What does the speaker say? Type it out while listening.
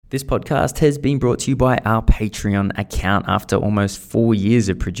This podcast has been brought to you by our Patreon account. After almost 4 years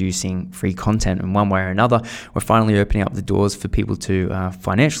of producing free content in one way or another, we're finally opening up the doors for people to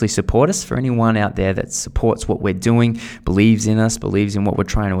financially support us. For anyone out there that supports what we're doing, believes in us, believes in what we're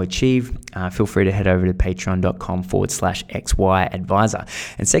trying to achieve, feel free to head over to patreon.com/XY Advisor.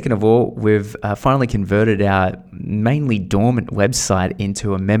 And second of all, we've finally converted our mainly dormant website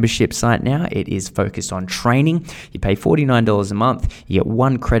into a membership site now. It is focused on training. You pay $49 a month. You get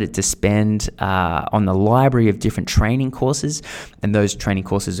one credit to spend on the library of different training courses, and those training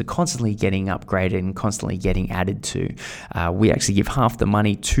courses are constantly getting upgraded and constantly getting added to. We actually give half the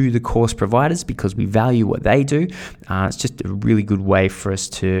money to the course providers because we value what they do. It's just a really good way for us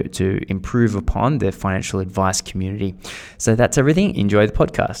to improve upon the financial advice community. So that's everything. Enjoy the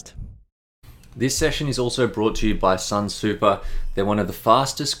podcast. This session is also brought to you by Sun Super. They're one of the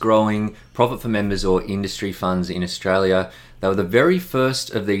fastest growing profit for members or industry funds in Australia. They were the very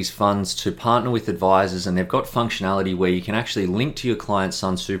first of these funds to partner with advisors, and they've got functionality where you can actually link to your client's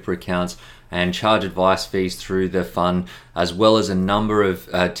Sun Super accounts and charge advice fees through the fund, as well as a number of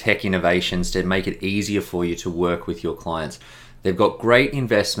tech innovations to make it easier for you to work with your clients. They've got great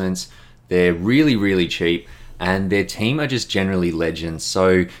investments. They're really, really cheap. And their team are just generally legends.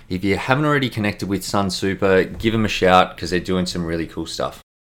 So if you haven't already connected with Sun Super, give them a shout because they're doing some really cool stuff.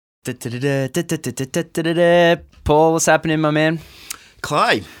 Paul, what's happening, my man?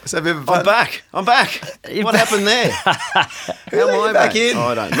 Clay, What's that bit of I'm back. What happened there? How am I back? in? Oh,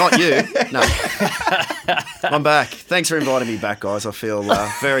 I don't. Not you. No. I'm back. Thanks for inviting me back, guys. I feel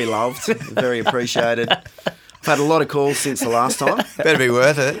very loved, very appreciated. I've had a lot of calls since the last time. Better be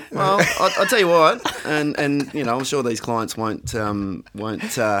worth it. Well, I'll tell you what, and you know, I'm sure these clients won't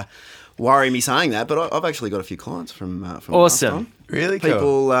worry me saying that, but I've actually got a few clients from last Awesome. time. Really cool.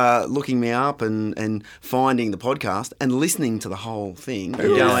 People looking me up and finding the podcast and listening to the whole thing.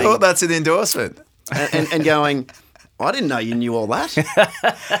 Who would have thought that's an endorsement? and going, I didn't know you knew all that.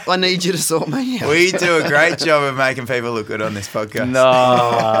 I need you to sort me out. We do a great job of making people look good on this podcast. No.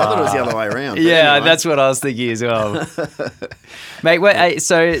 I thought it was the other way around. But Yeah, anyway. that's what I was thinking as well. Mate, wait,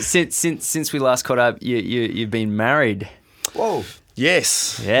 so since we last caught up, you've been married. Whoa.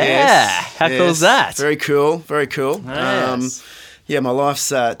 Yes. Yeah. Yes. How cool is that? Very cool. Very cool. Yes. Yeah, my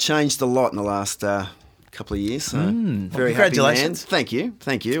life's changed a lot in the last couple of years. So very congratulations. happy man.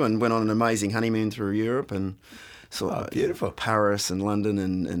 Thank you. And went on an amazing honeymoon through Europe and saw beautiful. Paris and London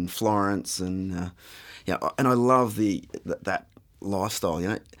and Florence and and I love that lifestyle. You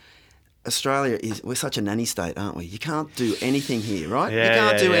know, Australia we're such a nanny state, aren't we? You can't do anything here, right? Yeah, you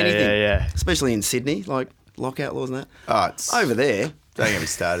can't do anything. Yeah. Especially in Sydney, like lockout laws and that. Oh, it's Over there, don't get me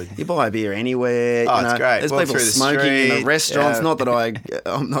started. you buy a beer anywhere. Oh, you know, it's great. There's Walk people through the smoking in the street, restaurants. yeah. Not that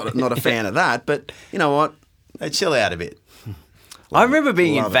I'm not a fan of that, but you know what? They chill out a bit. I remember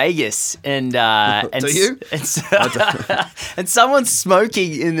being in Love it. Vegas and Do you? and someone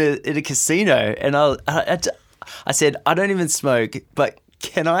smoking in a casino, and I said, I don't even smoke, but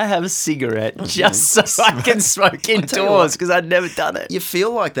can I have a cigarette just so I can smoke indoors because I'd never done it. You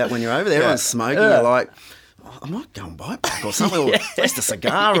feel like that when you're over there. Everyone's smoking. You're like, I might go and buy it back or something, or at least a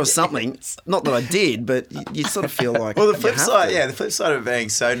cigar or something. Not that I did, but you sort of feel like. Well, the you flip have side, to. the flip side of being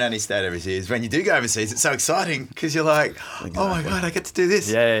so nanny state overseas is when you do go overseas, it's so exciting because you're like, oh my God, I get to do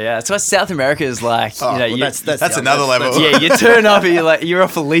this. Yeah. That's why South America is like, Oh, well, that's That's another level. yeah, you turn up and you're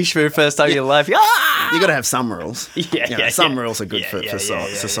off a leash for the first time in your life. Ah! You got to have some rules. Some rules are good for yeah.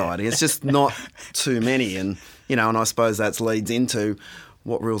 society. It's just not too many, and and I suppose that leads into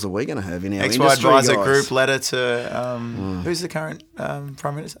what rules are we going to have in our XY industry, Advisor guys? Group letter to who's the current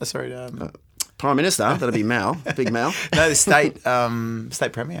Prime Minister? Prime Minister, that'd be Mal, Big Mal. No, the state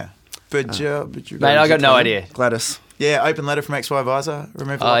Premier. Mate, I got no idea. Gladys. Yeah, open letter from XY Advisor.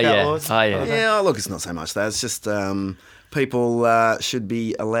 Remove Oh, lockout yeah. laws. Oh, yeah. Yeah, look, it's not so much that. It's just people should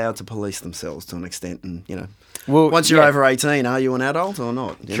be allowed to police themselves to an extent, and Well, once you're over 18, are you an adult or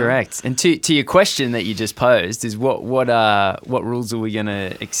not? You know? Correct. And to your question that you just posed is what rules are we going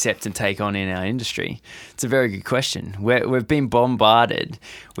to accept and take on in our industry? It's a very good question. We've been bombarded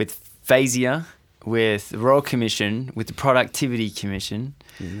with FASEA, with the Royal Commission, with the Productivity Commission.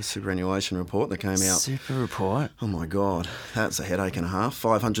 Yeah, the superannuation report that came out. Super report. Oh my God, that's a headache and a half.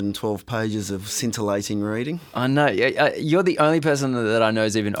 512 pages of scintillating reading. I know. You're the only person that I know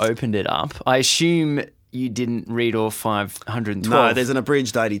has even opened it up. I assume you didn't read all 512. No, there's an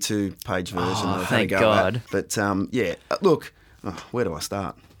abridged 82-page version. Oh, that I've had a thank go God. at. But look, where do I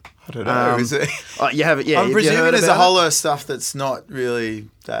start? I don't know. Is it? You have it, yeah. I'm have you presuming heard there's a about whole it? lot of stuff that's not really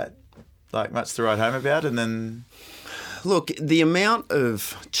that much to write home about, and then Look, the amount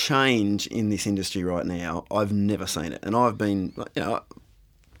of change in this industry right now, I've never seen it. And I've been,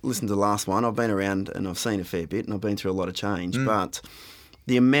 listened to the last one. I've been around and I've seen a fair bit, and I've been through a lot of change. But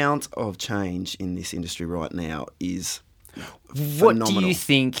the amount of change in this industry right now is What phenomenal. do you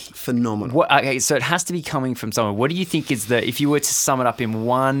think? Phenomenal. Okay, so it has to be coming from someone. What do you think is if you were to sum it up in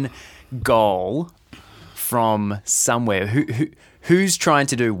one goal from somewhere, who's trying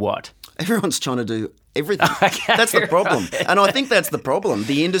to do what? Everyone's trying to do everything. Okay, that's the problem. right. And I think that's the problem.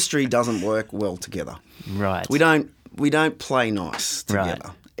 The industry doesn't work well together. Right. We don't play nice together.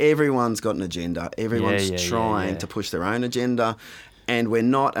 Right. Everyone's got an agenda. Everyone's trying yeah. to push their own agenda. And we're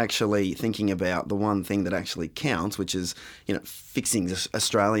not actually thinking about the one thing that actually counts, which is, fixing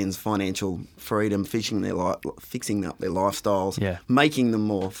Australians' financial freedom, fixing up their lifestyles, making them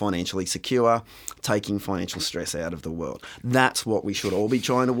more financially secure, taking financial stress out of the world. That's what we should all be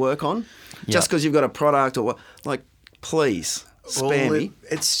trying to work on. Just because you've got a product or please spare me.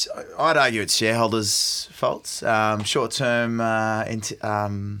 I'd argue it's shareholders' faults. Short-term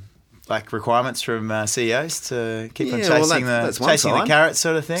requirements from CEOs to keep on chasing the carrot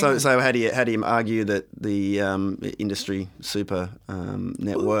sort of thing. So how do you argue that the industry super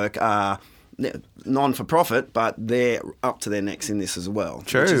network are non-for-profit, but they're up to their necks in this as well?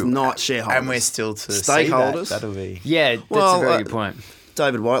 True. Which is not shareholders. And we're still to stakeholders. See that'll be... Yeah, that's a very good point.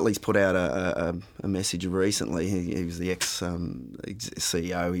 David Whiteley's put out a message recently. He was the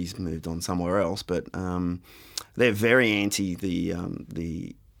ex-CEO. He's moved on somewhere else, but they're very anti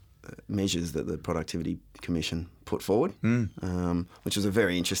the measures that the Productivity Commission put forward, which was a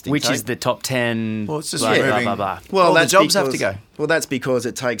very interesting Which take. is the top 10, well, it's just blah, moving. blah, blah, blah. Well, the jobs have to go. Well, that's because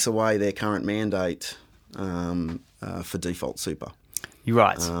it takes away their current mandate for default super. You're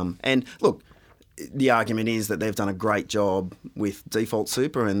right. And look, the argument is that they've done a great job with default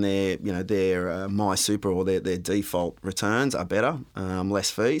super, and their my super or their default returns are better,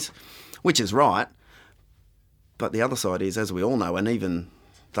 less fees, which is right. But the other side is, as we all know, and even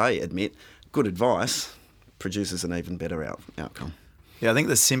they admit, good advice produces an even better outcome. Yeah, I think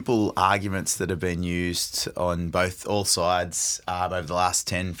the simple arguments that have been used on all sides over the last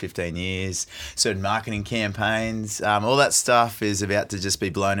 10, 15 years, certain marketing campaigns, all that stuff is about to just be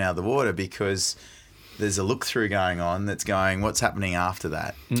blown out of the water because there's a look-through going on that's going, what's happening after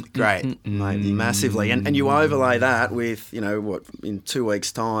that? Great. Mate, massively. And you overlay that with, in 2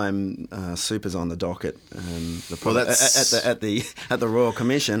 weeks' time, super's on the docket at the Royal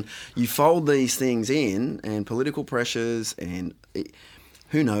Commission. You fold these things in, and political pressures, and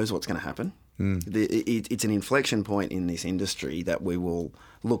who knows what's going to happen. It's an inflection point in this industry that we will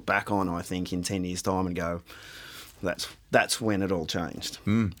look back on, I think, in 10 years' time and go, that's when it all changed.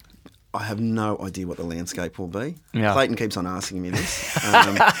 I have no idea what the landscape will be. Yeah. Clayton keeps on asking me this.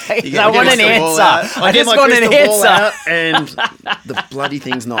 I want an answer. I just want an answer. And the bloody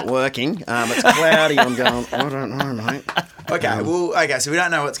thing's not working. It's cloudy. I'm going, I don't know, mate. Okay, so we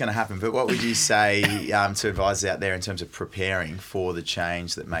don't know what's going to happen, but what would you say to advisors out there in terms of preparing for the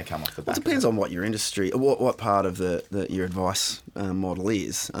change that may come off the back? It depends on what your industry, what part of your advice model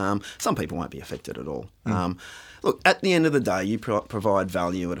is. Some people won't be affected at all. Look, at the end of the day, you provide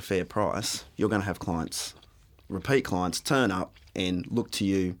value at a fair price. You're going to have clients, repeat clients, turn up and look to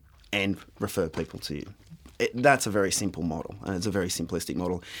you and refer people to you. That's a very simple model, and it's a very simplistic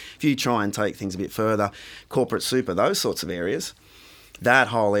model. If you try and take things a bit further, corporate super, those sorts of areas, that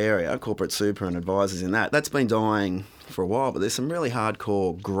whole area, corporate super and advisors in that's been dying for a while, but there's some really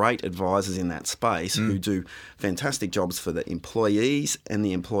hardcore, great advisors in that space who do fantastic jobs for the employees and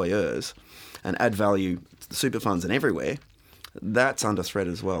the employers and add value to the super funds and everywhere. That's under threat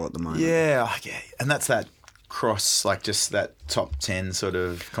as well at the moment. Yeah, and that's that cross, just that top 10 sort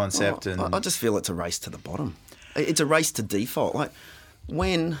of concept. I just feel it's a race to the bottom. It's a race to default.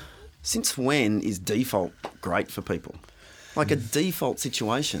 Since when is default great for people? A default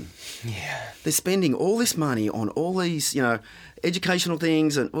situation. Yeah. They're spending all this money on all these, educational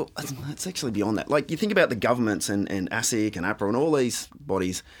things, and it's actually beyond that. You think about the governments and ASIC and APRA and all these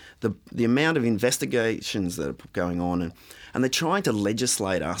bodies, the amount of investigations that are going on, and they're trying to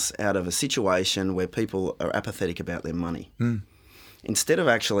legislate us out of a situation where people are apathetic about their money. Instead of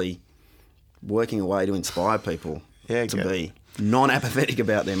actually working a way to inspire people to be non-apathetic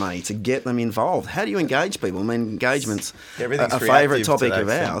about their money, to get them involved. How do you engage people? I mean, engagement's a favourite topic of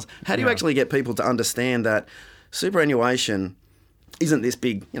ours. How do you actually get people to understand that superannuation isn't this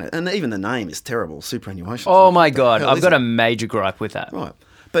big, and even the name is terrible, superannuation. Oh my God, I've got a major gripe with that. Right.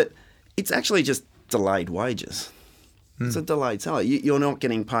 But it's actually just delayed wages. It's a delayed salary. You're not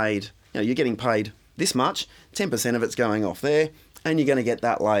getting paid, you're getting paid this much, 10% of it's going off there, and you're going to get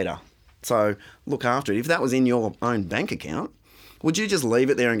that later. So look after it. If that was in your own bank account, would you just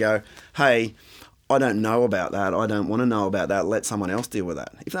leave it there and go, hey, I don't know about that. I don't want to know about that. Let someone else deal with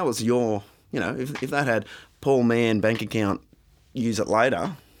that. If that was your, if that had Paul Mann bank account, use it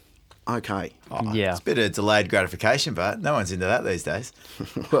later, okay. Yeah. It's a bit of delayed gratification, but no one's into that these days.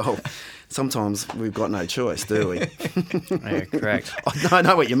 Well, sometimes we've got no choice, do we? Yeah, correct. I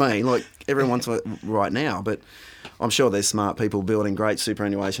know what you mean. Like, everyone wants it right now, but I'm sure there's smart people building great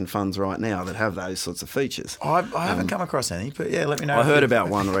superannuation funds right now that have those sorts of features. I haven't come across any, but yeah, let me know. I heard about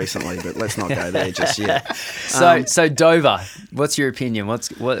one recently, but let's not go there just yet. So Dover, what's your opinion? What's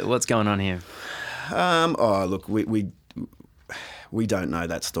going on here? Look, we don't know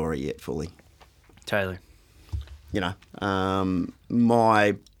that story yet fully. Totally.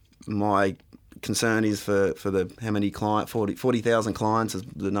 My concern is for the how many 40,000 clients is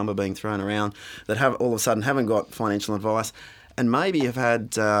the number being thrown around that have all of a sudden haven't got financial advice and maybe have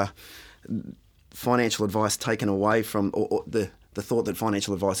had financial advice taken away from or the thought that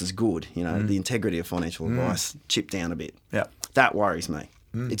financial advice is good. The integrity of financial advice chipped down a bit. Yeah, that worries me.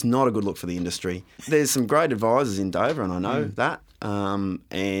 It's not a good look for the industry. There's some great advisors in Dover, and I know that.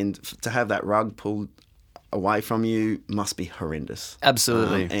 And to have that rug pulled away from you must be horrendous.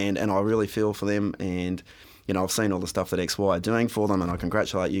 Absolutely. And I really feel for them. And, I've seen all the stuff that XY are doing for them, and I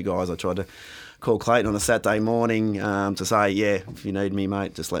congratulate you guys. I tried to call Clayton on a Saturday morning to say, yeah, if you need me,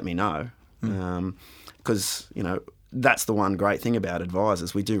 mate, just let me know. Because, that's the one great thing about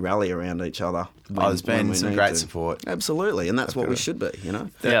advisors. We do rally around each other. There's been some great support. Absolutely, and that's what we should be,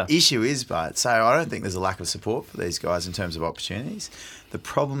 The issue is, so I don't think there's a lack of support for these guys in terms of opportunities. The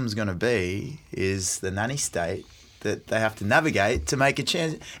problem's going to be is the nanny state that they have to navigate to make a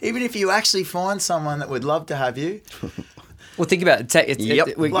chance. Even if you actually find someone that would love to have you. Well, think about it. You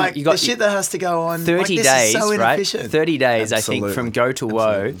got the shit that has to go on. 30 days, so right? 30 days, Absolutely. I think, from go to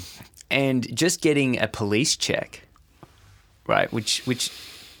woe, and just getting a police check, right, which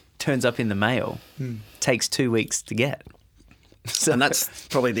turns up in the mail, takes 2 weeks to get. So, and that's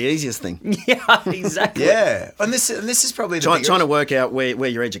probably the easiest thing. Yeah, exactly. Yeah, and this is probably trying to work out where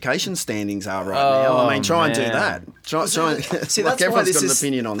your education standings are right now. I mean, try and do that. Try. See, that's everyone's why this got an is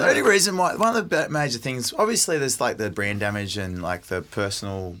opinion on the that. only reason why. One of the major things, obviously, there's like the brand damage and like the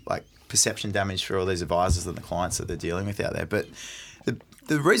personal perception damage for all these advisors and the clients that they're dealing with out there. But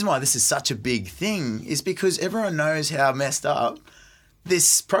the reason why this is such a big thing is because everyone knows how messed up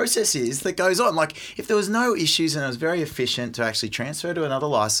this process is that goes on. Like, if there was no issues and it was very efficient to actually transfer to another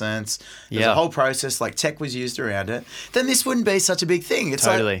license, there's a whole process, like tech was used around it, then this wouldn't be such a big thing. It's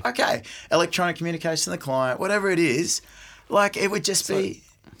like, okay, electronic communication to the client, whatever it is, like it would just be...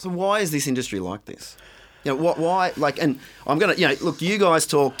 So why is this industry like this? Why, and I'm going to, look, you guys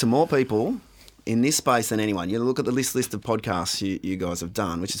talk to more people in this space than anyone. You look at the list of podcasts you guys have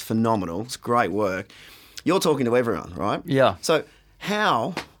done, which is phenomenal. It's great work. You're talking to everyone, right? Yeah. So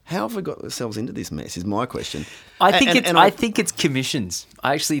how have we got ourselves into this mess is my question. I think it's commissions.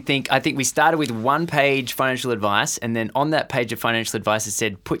 I think we started with one-page financial advice, and then on that page of financial advice it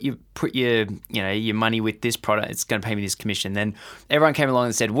said put your your money with this product. It's going to pay me this commission. Then everyone came along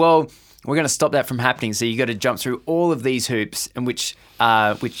and said, well, we're going to stop that from happening. So you got to jump through all of these hoops, and which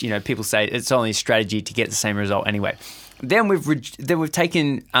people say it's only a strategy to get the same result anyway. Then we've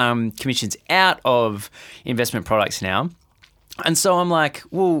taken commissions out of investment products now. And so I'm like,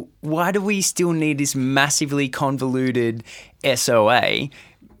 well, why do we still need this massively convoluted SOA,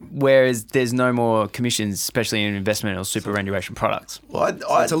 whereas there's no more commissions, especially in investment or superannuation products? Well,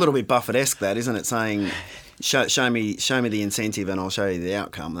 it's a little bit Buffett-esque, that, isn't it? Saying, show me the incentive and I'll show you the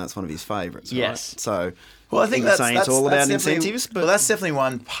outcome. That's one of his favourites. Yes. Right? So, well, I think that's it's all about incentives. But that's definitely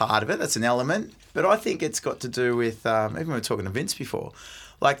one part of it. That's an element. But I think it's got to do with even we were talking to Vince before,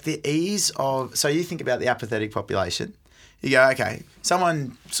 like the ease of. So you think about the apathetic population. You go, okay,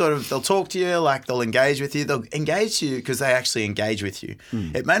 someone they'll talk to you, like they'll engage with you. They'll engage you because they actually engage with you.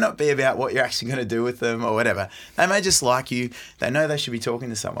 It may not be about what you're actually going to do with them or whatever. They may just like you. They know they should be talking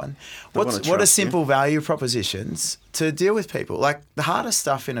to someone. What are simple value propositions to deal with people? Like the hardest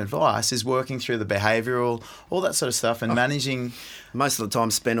stuff in advice is working through the behavioural, all that sort of stuff and managing. Most of the time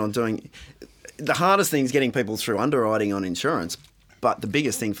spent on doing... The hardest thing is getting people through underwriting on insurance. But the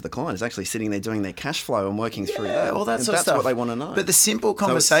biggest thing for the client is actually sitting there doing their cash flow and working through that. All that sort of that's stuff. what they want to know. But the simple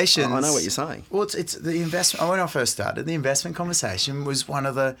conversations... I know what you're saying. Well, it's the investment... When I first started, the investment conversation was one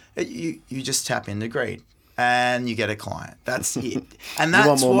of the... You just tap into greed and you get a client. That's it. And that's you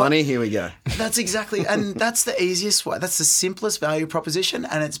want more money? Here we go. That's exactly... And that's the easiest way. That's the simplest value proposition,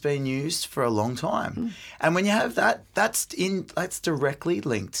 and it's been used for a long time. And when you have that, that's directly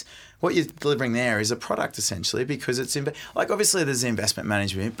linked. What you're delivering there is a product, essentially, because it's... obviously, there's the investment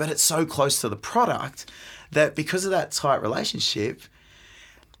management, but it's so close to the product that because of that tight relationship,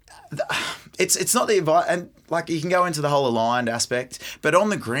 It's not the advice, and like you can go into the whole aligned aspect, but on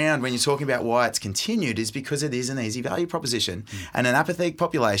the ground, when you're talking about why it's continued, is because it is an easy value proposition, and an apathetic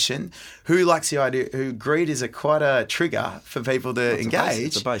population who likes the idea, who greed is quite a trigger for people to engage.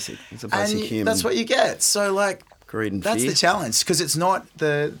 It's a basic and human. That's what you get. So like greed and that's fear. the challenge, because it's not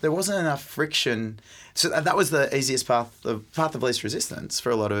there wasn't enough friction. So that was the easiest path of least resistance for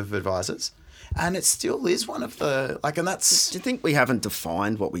a lot of advisors. And it still is one of the and that's. Do you think we haven't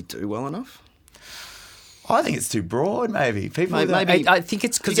defined what we do well enough? I think it's too broad. Maybe people. Maybe I think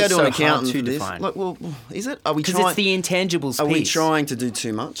it's because you it's go to so an hard accountant to for this. define. Like, well, is it? Are we Because trying? it's the intangibles Are we piece. trying to do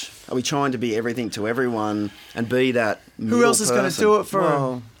too much? Are we trying to be everything to everyone and be that? Who else is going to do it for?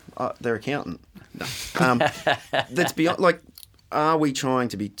 Well, their accountant. No. Let's be like. Are we trying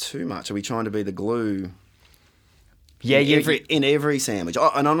to be too much? Are we trying to be the glue? Yeah, in every sandwich.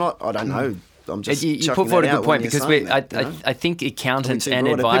 And I'm not. I don't know. I'm just you chucking put forward that a good out point, when you're because saying that, you know? I think accountants too and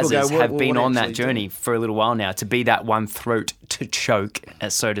broad? And people advisors go, have what been on that actually journey for a little while now, to be that one throat to choke,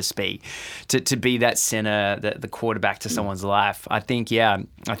 so to speak, to be that center, the quarterback to someone's life. I think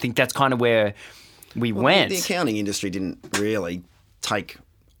that's kind of where we went. The accounting industry didn't really take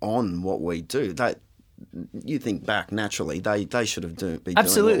on what we do. You think back naturally, they should have been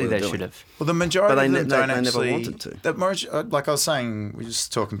Absolutely, doing what we they were should doing. have. Well, the majority But of them don't they actually. never wanted to. Like I was saying, we were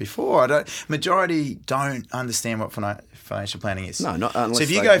just talking before. Majority don't understand what financial planning is. No, not unless So if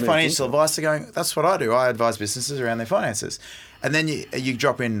you they go move financial into it. advice, they're going, that's what I do. I advise businesses around their finances. And then you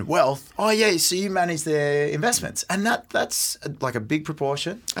drop in wealth. Oh yeah, so you manage their investments, and that's like a big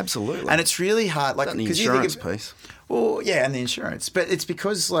proportion. Absolutely. And it's really hard, like That and the 'cause you think insurance piece. Well, yeah, and the insurance, but it's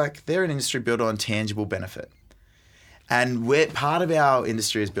because like they're an industry built on tangible benefit. And part of our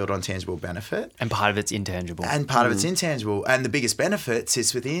industry is built on tangible benefit. And part of it's intangible. And part of it's intangible. And the biggest benefit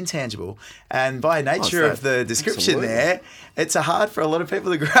sits with the intangible. And by nature of the description there, it's hard for a lot of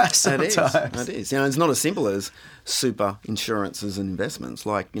people to grasp sometimes. It is. It's not as simple as super insurances and investments,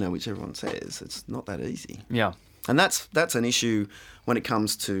 which everyone says. It's not that easy. Yeah. And that's an issue when it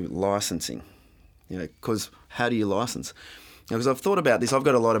comes to licensing, because how do you license? Because I've thought about this. I've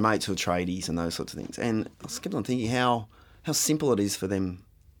got a lot of mates who are tradies and those sorts of things. And I was kept on thinking how simple it is for them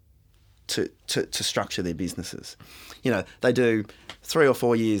to structure their businesses. They do 3 or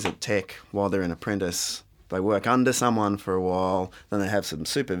 4 years at tech while they're an apprentice. They work under someone for a while. Then they have some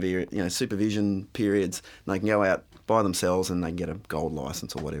supervision periods. And they can go out by themselves and they can get a gold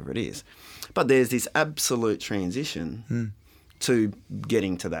license or whatever it is. But there's this absolute transition to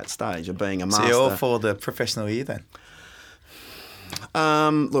getting to that stage of being a master. So you're all for the professional year then?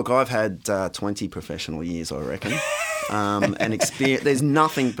 Look, I've had 20 professional years, I reckon. And experience. There's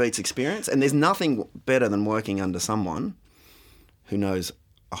nothing beats experience, and there's nothing better than working under someone who knows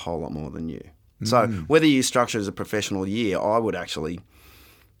a whole lot more than you. So whether you structure it as a professional year, I would actually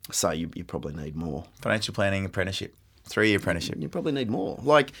say you probably need more. Financial planning apprenticeship, 3-year apprenticeship. You probably need more.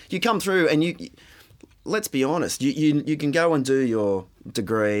 Like, you come through and let's be honest, you can go and do your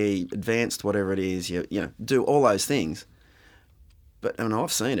degree, advanced, whatever it is, you do all those things. But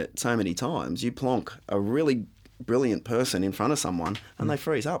I've seen it so many times. You plonk a really brilliant person in front of someone and they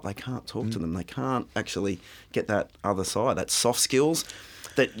freeze up. They can't talk to them. They can't actually get that other side, that soft skills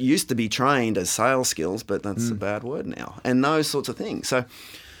that used to be trained as sales skills, but that's a bad word now. And those sorts of things. So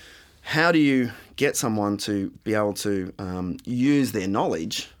how do you get someone to be able to use their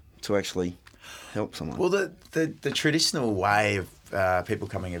knowledge to actually help someone? Well, the traditional way of people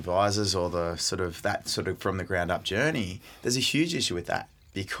becoming advisors, or the sort of from the ground up journey, there's a huge issue with that,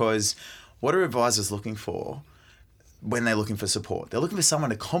 because what are advisors looking for when they're looking for support? They're looking for someone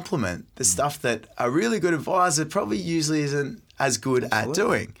to complement the stuff that a really good advisor probably usually isn't as good at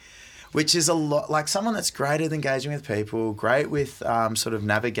doing, which is a lot like someone that's great at engaging with people, great with sort of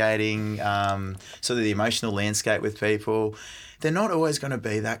navigating sort of the emotional landscape with people. They're not always going to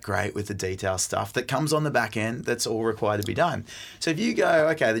be that great with the detail stuff that comes on the back end that's all required to be done. So if you go,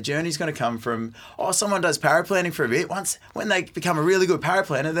 okay, the journey's going to come from, someone does paraplanning for a bit. When they become a really good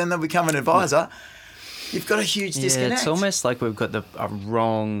paraplanner, then they'll become an advisor. You've got a huge disconnect. It's almost like we've got a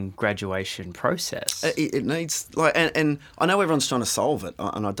wrong graduation process. It needs, and I know everyone's trying to solve it,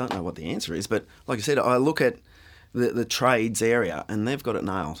 and I don't know what the answer is, but like I said, I look at the trades area and they've got it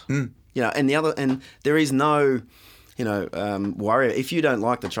nailed. And there is no... worry. If you don't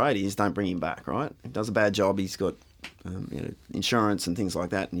like the tradies, don't bring him back, right? If he does a bad job, he's got insurance and things like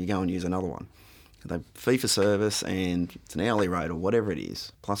that, and you go and use another one. They fee for service, and it's an hourly rate or whatever it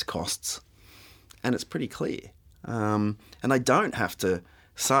is, plus costs. And it's pretty clear. And they don't have to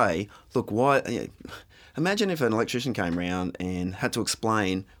say, look, why... Imagine if an electrician came round and had to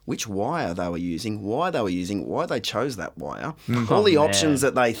explain which wire they were using, why they chose that wire, all the options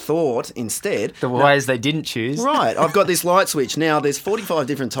that they thought instead. The wires they didn't choose. Right, I've got this light switch. Now, there's 45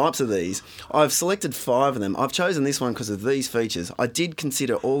 different types of these. I've selected 5 of them. I've chosen this one because of these features. I did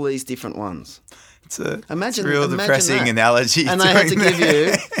consider all these different ones. It's a Imagine real depressing that. analogy. And they had to give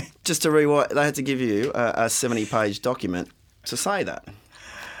you, just to rewrite, they had to give you a 70-page document to say that.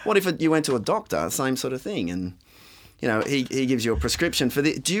 What if you went to a doctor, same sort of thing, and he gives you a prescription for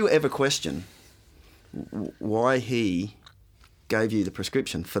this? Do you ever question why he gave you the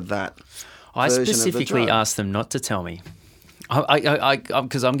prescription for that? I version of the specifically drug? asked them not to tell me,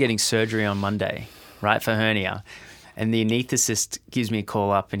 because I'm getting surgery on Monday, right, for hernia, and the anaesthetist gives me a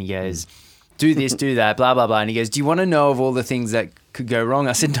call up and he goes, "Do this, do that, blah blah blah," and he goes, "Do you want to know of all the things that could go wrong?"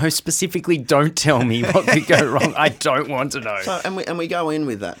 I said, "No, specifically, don't tell me what could go wrong. I don't want to know." So, and we go in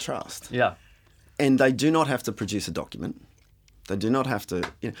with that trust. Yeah. And they do not have to produce a document. They do not have to,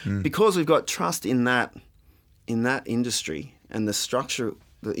 because we've got trust in that industry and the structure,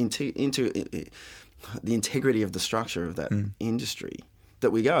 the integrity of the structure of that industry. That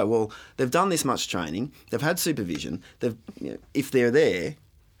we go, well, they've done this much training, they've had supervision. If they're there,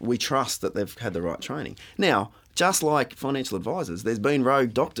 we trust that they've had the right training. Now, just like financial advisors, there's been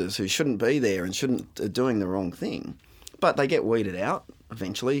rogue doctors who shouldn't be there and are doing the wrong thing, but they get weeded out.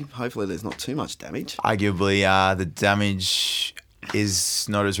 Eventually, hopefully there's not too much damage. Arguably, the damage is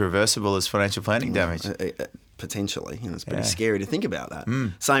not as reversible as financial planning damage. Potentially, it's pretty scary to think about that.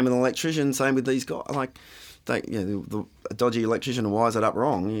 Same with an electrician, same with these guys. Like, the dodgy electrician wires it up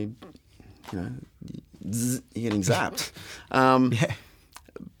wrong. You're getting zapped.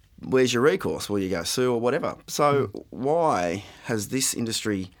 Where's your recourse? Well, you go sue or whatever. So why has this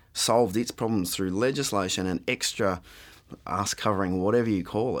industry solved its problems through legislation and extra ass covering, whatever you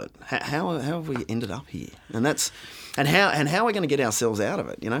call it? How have we ended up here? And how are we going to get ourselves out of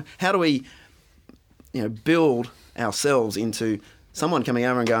it? How do we build ourselves into someone coming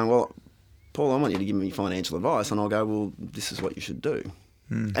over and going, "Well, Paul, I want you to give me financial advice," and I'll go, "Well, this is what you should do."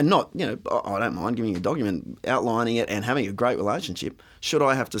 And not, I don't mind giving you a document, outlining it and having a great relationship. Should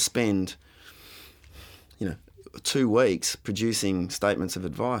I have to spend, 2 weeks producing statements of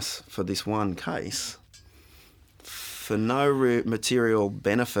advice for this one case for no material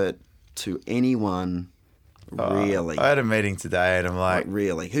benefit to anyone, really? I had a meeting today and I'm like,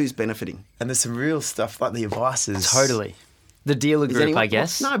 really? Who's benefiting? and there's some real stuff like the advice is Totally. The dealer Is group, anyone- I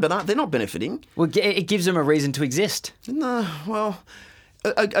guess. No, but they're not benefiting. Well, it gives them a reason to exist. No, well,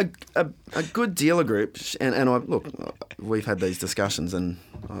 a good dealer group, and we've had these discussions, and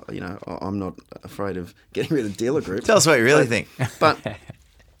I'm not afraid of getting rid of dealer groups. Tell us what you really think.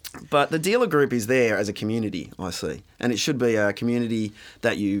 But the dealer group is there as a community, I see, and it should be a community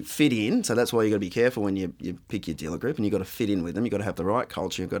that you fit in. So that's why you've got to be careful when you pick your dealer group, and you've got to fit in with them. You've got to have the right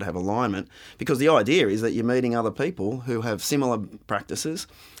culture. You've got to have alignment, because the idea is that you're meeting other people who have similar practices,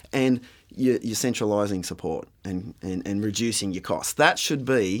 and you're centralising support and reducing your costs. That's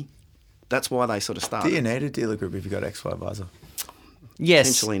why they sort of started. Do you need a dealer group if you've got XY advisor? Yes,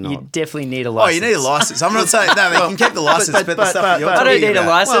 Potentially not. you definitely need a Oh, license. you need a license. I'm not saying no. They can keep the license, but the stuff you're I don't talking need a about.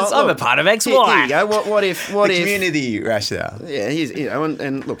 license. Well, I'm a look, part of XY. Here you go. What if? The community rationale. Yeah,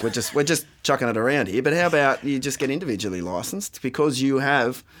 and look, we're just chucking it around here. But how about you just get individually licensed because you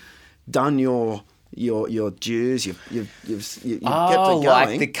have done your dues. You've kept it going.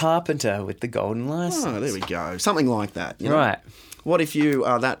 Like the carpenter with the golden license. Oh, there we go. Something like that. Right. What if you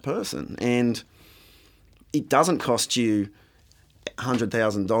are that person and it doesn't cost you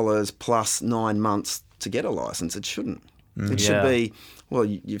 $100,000 plus 9 months to get a license? It shouldn't. It should be, well,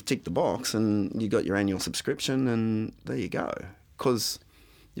 you've ticked the box and you got your annual subscription and there you go. Because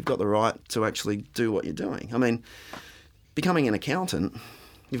you've got the right to actually do what you're doing. I mean, becoming an accountant,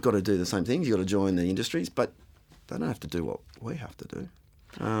 you've got to do the same things. You've got to join the industries, but they don't have to do what we have to do.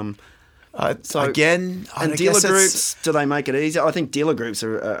 Again, and dealer groups, do they make it easier? I think dealer groups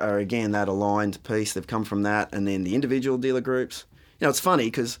are again that aligned piece. They've come from that, and then the individual dealer groups. It's funny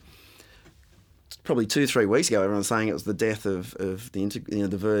because probably 2-3 weeks ago, everyone was saying it was the death of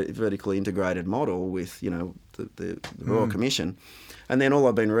the vertically integrated model with the Royal Commission, and then all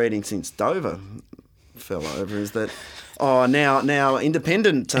I've been reading since Dover fell over is that now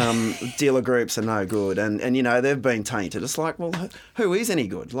independent dealer groups are no good, and they've been tainted. It's like, well, who is any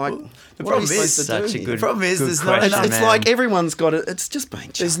good? Like, the what are we problem is supposed to do here? The problem is there's not question, enough. It's like everyone's got it. It's just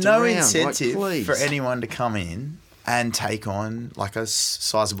been There's chucked no around. incentive Like, please. for anyone to come in and take on like a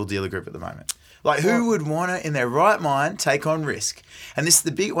sizable dealer group at the moment. Like, who would want to, in their right mind, take on risk? And this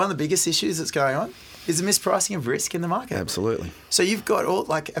is one of the biggest issues that's going on. is a mispricing of risk in the market. Absolutely. So you've got all,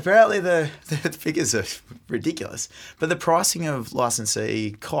 like, apparently the figures are ridiculous, but the pricing of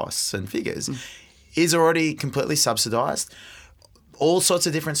licensee costs and figures is already completely subsidised. All sorts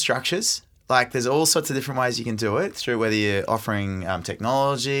of different structures. Like, there's all sorts of different ways you can do it through whether you're offering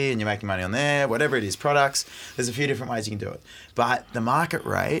technology and you're making money on there, whatever it is, products. There's a few different ways you can do it. But the market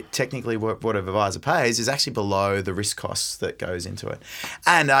rate, technically what an advisor pays, is actually below the risk costs that goes into it.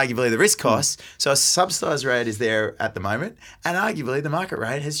 And arguably the risk costs, so a subsidised rate is there at the moment, and arguably the market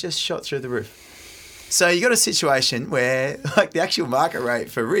rate has just shot through the roof. So you got a situation where, like, the actual market rate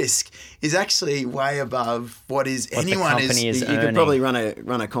for risk is actually way above what is What the anyone company is You could earning. probably run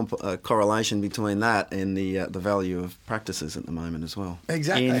a correlation between that and the value of practices at the moment as well.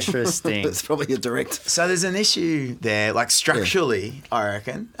 Exactly. Interesting. It's probably a direct. So there's an issue there, like structurally, I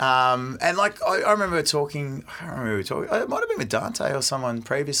reckon. And like I remember talking, I can't remember who we were talking. It might have been with Dante or someone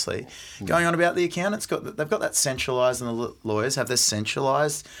previously, going on about the accountants they've got that centralised, and the lawyers have this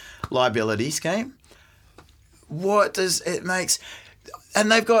centralised liability scheme. What does it makes? And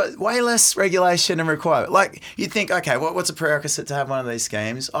they've got way less regulation and requirement. Like, you'd think, okay, what's a prerequisite to have one of these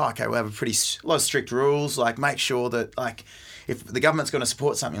schemes? Oh, okay, we'll have a lot of strict rules. Like, make sure that, like, if the government's going to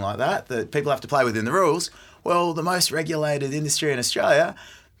support something like that people have to play within the rules. Well, the most regulated industry in Australia,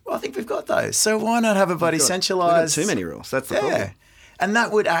 well, I think we've got those. So why not have a bloody centralised? We've got too many rules. That's the problem. And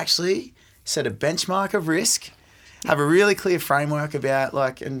that would actually set a benchmark of risk. Have a really clear framework about,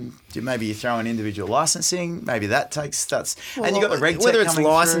 like, and maybe you throw in individual licensing. Maybe that and you got the reg tech whether it's coming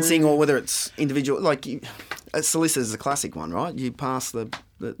licensing through. or whether it's individual. Like, solicitor is a classic one, right? You pass the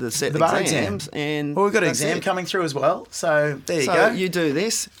set bar exams, and Well, we've got an that's exam it. coming through as well. So there you So go. you do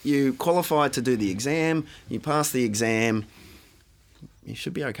this. You qualify to do the exam. You pass the exam. You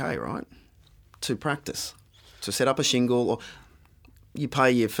should be okay, right? To practice, to set up a shingle, or you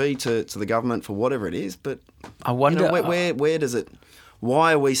pay your fee to the government for whatever it is. But I wonder where does it?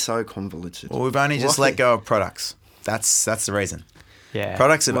 Why are we so convoluted? Well, we've only just let go of products. That's the reason. Yeah.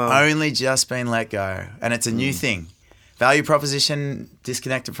 Products have only just been let go, and it's a new thing. Value proposition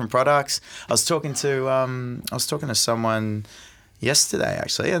disconnected from products. I was talking to someone yesterday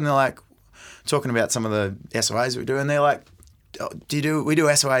actually, and they're like talking about some of the SOAs we do, and they're like, we do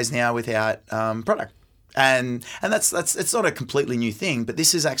SOAs now without product. And that's it's not a completely new thing, but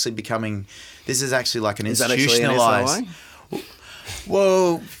this is actually like an Is that actually an institutionalized. SOA?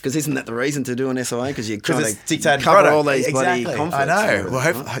 Well, Because isn't that the reason to do an SOA? Because you're because trying it's to dictated cover product. all these Exactly. bloody I conflicts. know.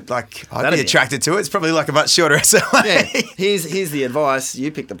 Well, I'd That'd be be- attracted to it. It's probably like a much shorter SOA. Yeah. Here's the advice. You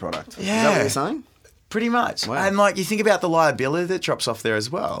pick the product. Is that what you're saying? Pretty much. Wow. And like you think about the liability that drops off there as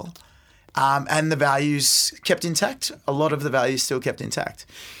well, and the values kept intact. A lot of the values still kept intact.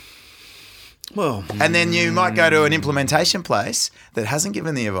 Well, And then you might go to an implementation place that hasn't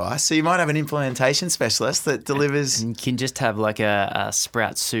given the advice. So you might have an implementation specialist that delivers. You can just have like a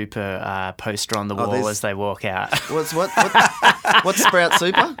Sprout Super poster on the wall there's- as they walk out. what's Sprout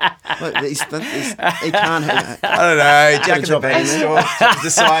Super? Look, he can't have. I don't know, Jack in the drop it in Bean there. store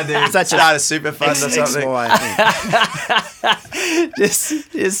decide to Such a start a super fund or something. XY.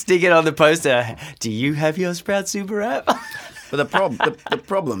 just stick it on the poster. Do you have your Sprout Super app? But the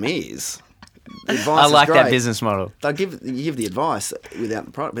problem is, the advice I is like that great. business model. They'll give the advice without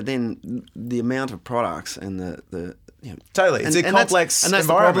the product, but then the amount of products and the Totally. It's a complex and that's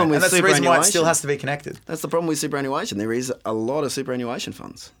the environment. problem with And that's the reason why it still superannuation. has to be connected. That's the problem with superannuation. There is a lot of superannuation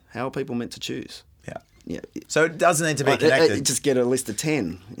funds. How are people meant to choose? Yeah. Yeah. So it doesn't need to be connected. Just get a list of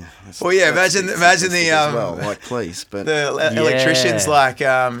 10. Yeah, Well, yeah, imagine the as well. Like, please, but the electrician's like,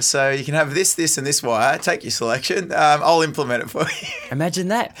 so you can have this, and this wire. Take your selection. I'll implement it for you. Imagine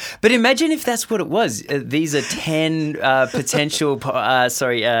that. But imagine if that's what it was. These are 10 potential super Wires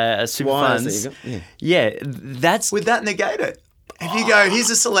funds. that you got, Yeah, that's... Would that negate it? If you go, here's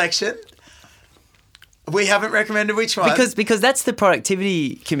a selection. We haven't recommended which one. Because that's the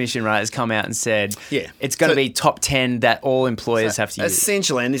Productivity Commission, right, has come out and said Yeah. it's going to So- be top 10 that all employers have to use.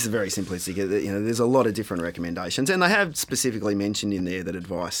 essentially, and this is very simplistic. There's a lot of different recommendations, and they have specifically mentioned in there that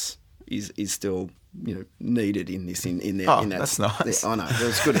advice is still needed in this in there. Oh, in that, that's nice. I know it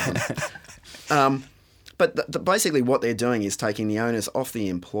was good of them. But basically, what they're doing is taking the onus off the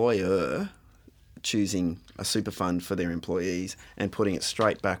employer choosing a super fund for their employees and putting it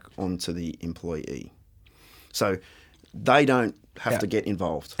straight back onto the employee. So they don't have to get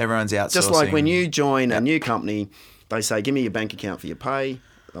involved. Everyone's outsourcing. Just like when you join a new company, they say, give me your bank account for your pay.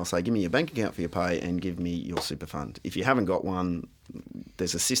 They'll say, give me your bank account for your pay and give me your super fund. If you haven't got one,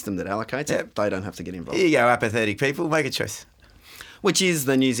 there's a system that allocates it. They don't have to get involved. Here you go, apathetic people. Make a choice. Which is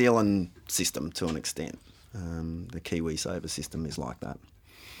the New Zealand system to an extent. The KiwiSaver system is like that.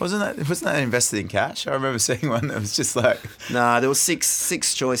 Wasn't that invested in cash? I remember seeing one that was just like... No, there were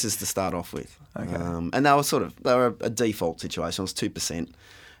six choices to start off with. Okay. And they were a default situation. It was 2%.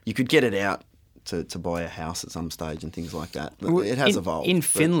 You could get it out to buy a house at some stage and things like that. But it has evolved. In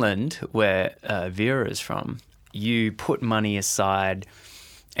Finland, where Vera is from, you put money aside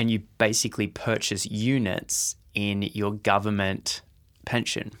and you basically purchase units in your government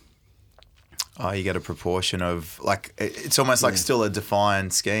pension. Oh, you get a proportion of, like, it's almost like still a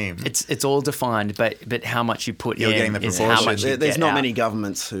defined scheme. It's all defined, but how much you put You're in getting the is how proportion. much you There's get not out. many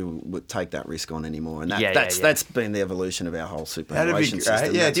governments who would take that risk on anymore, and Yeah. that's been the evolution of our whole That'd be superannuation great.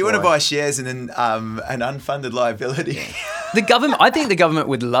 system. Yeah, That's do you want to why- buy shares in an unfunded liability? The government, I think the government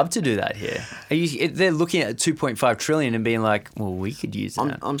would love to do that here. They're looking at 2.5 trillion and being like, well, we could use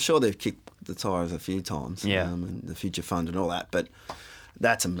that. I'm sure they've kicked the tires a few times. Yeah. And the future fund and all that, but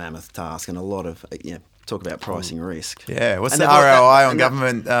that's a mammoth task and a lot of talk about pricing risk. Yeah, what's And the that- ROI on and that-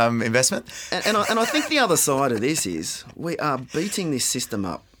 government investment? And I think the other side of this is we are beating this system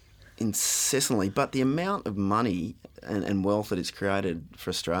up incessantly, but the amount of money and wealth that it's created for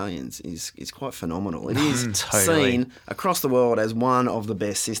Australians is quite phenomenal. It is Totally. seen across the world as one of the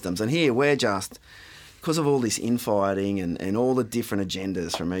best systems. And here we're just, because of all this infighting and all the different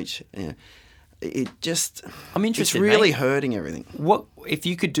agendas from each, it just, I'm interested, it's really mate. hurting everything. What if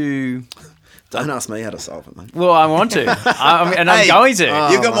you could do? Don't ask me how to solve it, mate. Well, I want to, I'm Hey, going to.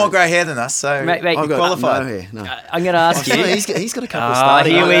 You've got more grey hair than us, so Mate, I've got qualified. no hair, no. I'm going to ask you. He's got a couple of Oh,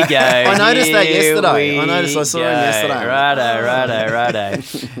 starting. here we go. I noticed that Here yesterday. I we noticed I saw him go. yesterday.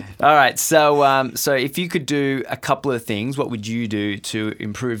 Righto. All right. So if you could do a couple of things, what would you do to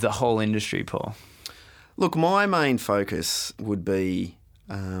improve the whole industry, Paul? Look, my main focus would be,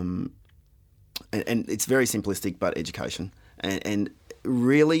 and it's very simplistic, but education, and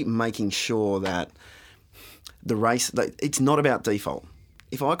really making sure that the race, it's not about default.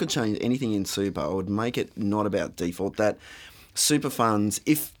 If I could change anything in super, I would make it not about default, that super funds,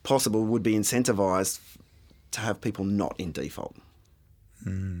 if possible, would be incentivised to have people not in default.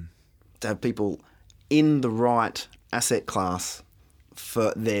 To have people in the right asset class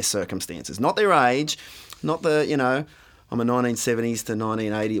for their circumstances, not their age, not the, I'm a 1970s to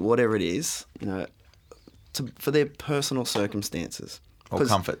 1980, whatever it is, for their personal circumstances. Or 'Cause-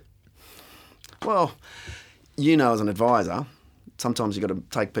 comfort. Well, as an advisor, sometimes you've got to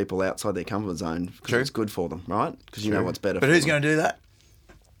take people outside their comfort zone because True. it's good for them, right? Because you know what's better But for who's them. going to do that?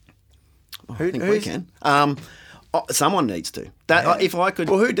 I think we can. Someone needs to. If I could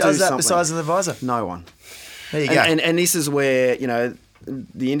Well, who does do that something- besides an advisor? No one. There you go. And this is where,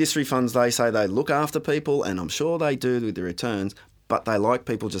 the industry funds, they say they look after people, and I'm sure they do with the returns, but they like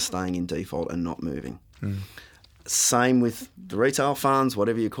people just staying in default and not moving. Same with the retail funds,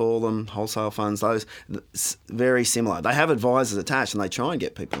 whatever you call them, wholesale funds, those, very similar. They have advisors attached and they try and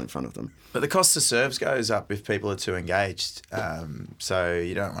get people in front of them. But the cost to serves goes up if people are too engaged. So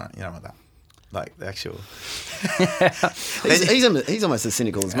you don't want that. Like the actual... He's almost as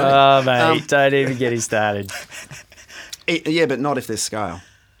cynical as me. Oh, mate, don't even get him started. Yeah, but not if there's scale.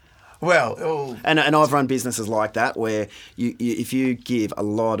 Well, And I've run businesses like that where if you give a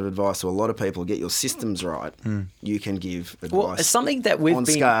lot of advice to a lot of people, get your systems right, you can give advice Well, it's something that we've on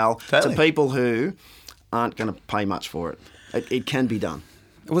been... scale Totally. to people who aren't going to pay much for it. It can be done.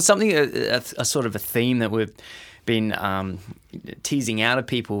 Well, something, a sort of a theme that we've been teasing out of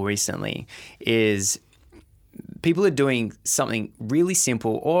people recently is people are doing something really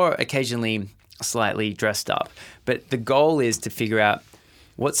simple or occasionally slightly dressed up. But the goal is to figure out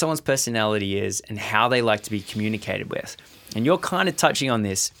what someone's personality is and how they like to be communicated with. And you're kind of touching on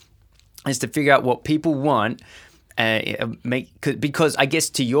this, is to figure out what people want, because I guess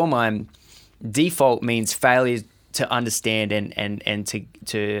to your mind, default means failure to understand and to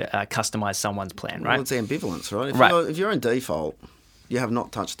customize someone's plan, right? Well, it's ambivalence, right? Right. If you're in default, you have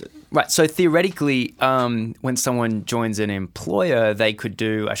not touched it. Right. So theoretically, when someone joins an employer, they could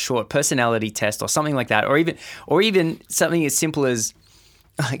do a short personality test or something like that, or even something as simple as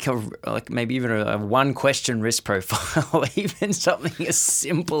like maybe even a one question risk profile, even something as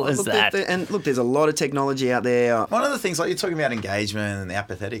simple as that. There's a lot of technology out there. one of the things, like you're talking about engagement and the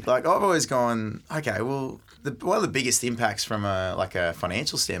apathetic, like I've always gone, okay, well, one of the biggest impacts from a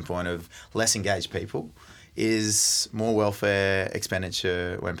financial standpoint of less engaged people is more welfare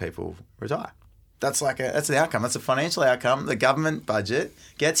expenditure when people retire. That's the outcome. That's a financial outcome. The government budget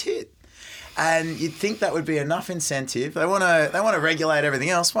gets hit. And you'd think that would be enough incentive. They want to regulate everything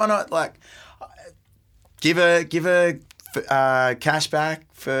else. Why not give a cash back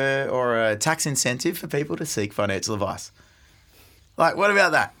or a tax incentive for people to seek financial advice? Like, what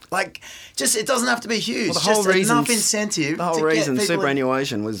about that? Like, just it doesn't have to be huge. Well, the whole just reason, enough incentive. The whole to reason get people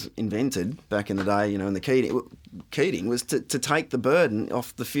superannuation was invented back in the day, in the Keating was to take the burden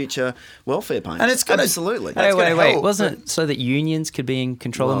off the future welfare payments. And it's gonna absolutely. Hey, gonna wait. help, Wasn't it so that unions could be in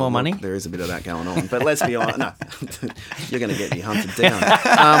control of more money? There is a bit of that going on, but let's be honest. No, you're going to get me hunted down.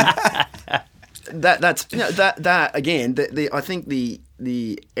 That's that again. I think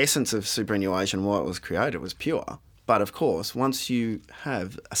the essence of superannuation, why it was created, was pure. But of course, once you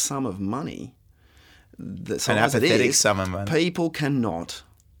have a sum of money, the size it is, sum of money, people cannot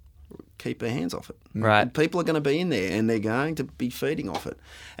keep their hands off it. Right. People are going to be in there and they're going to be feeding off it.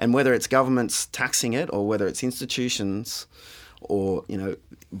 And whether it's governments taxing it or whether it's institutions or,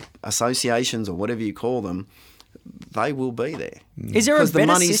 associations or whatever you call them, they will be there. Is there a Because the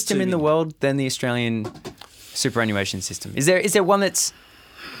better money's system too in the big. world than the Australian superannuation system? Is there one that's...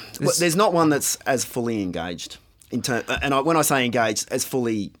 Well, there's not one that's as fully engaged. When I say engaged, as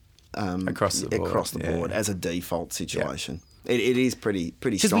fully across the board, as a default situation. It is pretty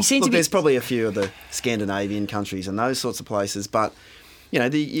strong. we seem to be- There's probably a few of the Scandinavian countries and those sorts of places, but you go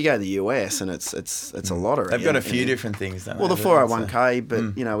to the US and it's a lottery. They've got a And- few and- different things, don't Well, they? the 401k,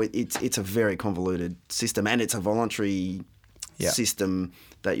 but it's a very convoluted system, and it's a voluntary system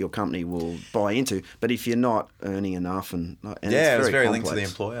that your company will buy into. But if you're not earning enough, and it's very complex. linked to the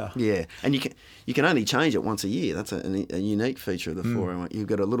employer. Yeah, and you can only change it once a year. That's a unique feature of the 401. You've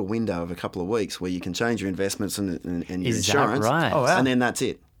got a little window of a couple of weeks where you can change your investments and your Is that insurance. right? Oh, wow. And then that's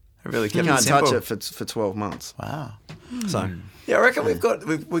it. It really You kept can't it simple. touch it for 12 months. Wow. So Yeah, I reckon we've got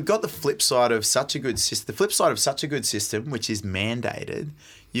the flip side of such a good system. The flip side of such a good system, which is mandated,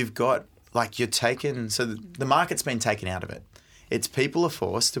 you've got the market's been taken out of it. It's people are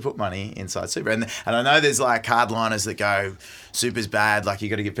forced to put money inside super. And I know there's like hardliners that go, super's bad, like you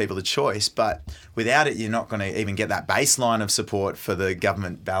got to give people the choice. But without it, you're not going to even get that baseline of support for the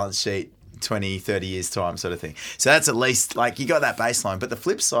government balance sheet 20, 30 years time sort of thing. So that's at least like you got that baseline. But the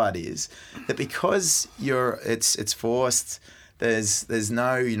flip side is that because it's forced,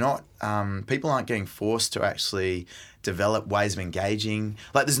 people aren't getting forced to actually develop ways of engaging.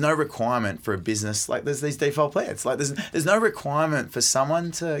 Like there's no requirement for a business. Like there's these default plans. Like there's no requirement for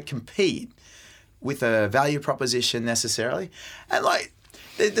someone to compete with a value proposition necessarily. And like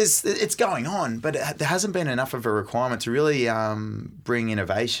it's going on, but there hasn't been enough of a requirement to really bring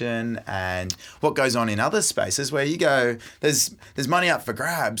innovation and what goes on in other spaces where you go, there's money up for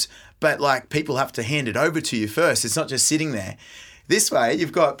grabs, but like people have to hand it over to you first. It's not just sitting there. This way,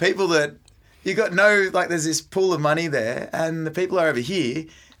 you've got people that you've got there's this pool of money there, and the people are over here,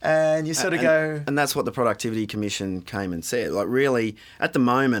 and you sort of go. And that's what the Productivity Commission came and said. Like really, at the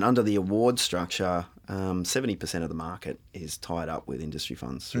moment, under the award structure, 70% of the market is tied up with industry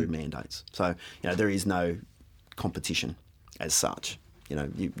funds through mandates. So there is no competition as such.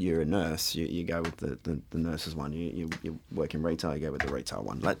 You're a nurse, you go with the nurses one. You work in retail, you go with the retail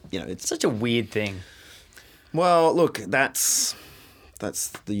one. Like it's Such a weird thing. Well, look, that's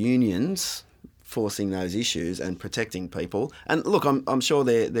the unions forcing those issues and protecting people. And look, I'm sure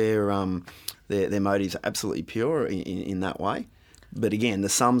their motives are absolutely pure in that way. But again, the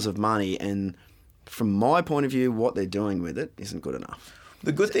sums of money and from my point of view, what they're doing with it isn't good enough.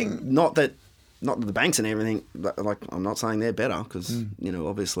 The good thing, not that the banks and everything. Like I'm not saying they're better because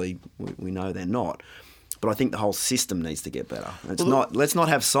obviously we know they're not. But I think the whole system needs to get better. Let's not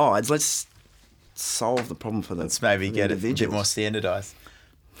have sides. Let's solve the problem for the let's maybe for the get it a bit individuals. more standardised.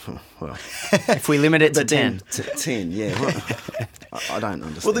 Well, If we limit it to 10. To 10, yeah. Well, I don't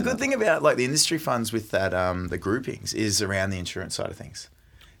understand. Well, the good thing about like the industry funds with that the groupings is around the insurance side of things.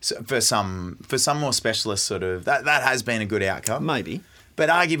 So for some more specialist sort of that has been a good outcome. Maybe. But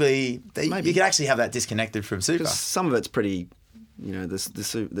arguably, Maybe. you could actually have that disconnected from super. Because some of it's pretty,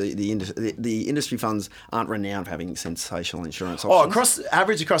 the industry funds aren't renowned for having sensational insurance options.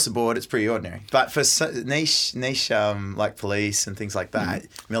 Average across the board, it's pretty ordinary. But for niche like police and things like that,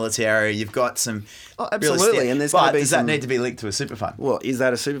 military, you've got some. Oh, absolutely, really and there's but going to be does some, that need to be linked to a super fund? Well, is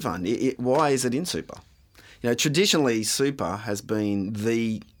that a super fund? Why is it in super? Traditionally, super has been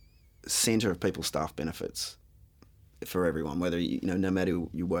the centre of people's staff benefits for everyone, whether no matter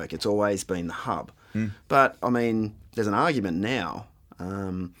your work, it's always been the hub. But I mean, there's an argument now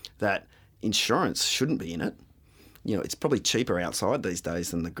that insurance shouldn't be in it. It's probably cheaper outside these days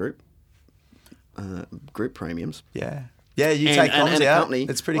than the group premiums. Yeah, you take comms out. Company,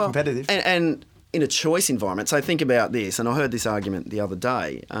 it's pretty competitive. And in a choice environment, so think about this. And I heard this argument the other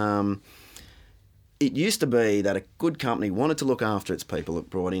day. It used to be that a good company wanted to look after its people.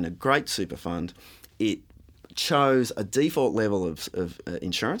 It brought in a great super fund. It chose a default level of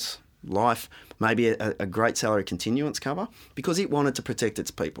insurance life, maybe a great salary continuance cover, because it wanted to protect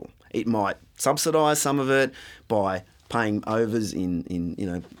its people. It might subsidise some of it by paying overs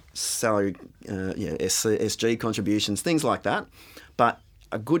in salary, SG contributions, things like that. But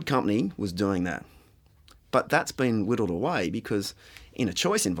a good company was doing that. But that's been whittled away because in a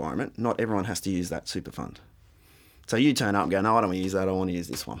choice environment, not everyone has to use that super fund. So you turn up and go, no, I don't want to use that, I want to use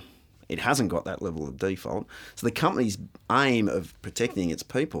this one. It hasn't got that level of default. So the company's aim of protecting its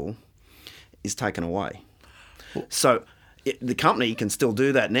people is taken away. So the company can still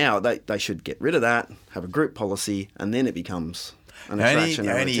do that now. They should get rid of that, have a group policy, and then it becomes an attraction.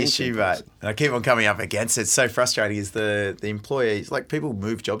 The only issue, mate, and I keep on coming up against it, it's so frustrating, is the employees, like people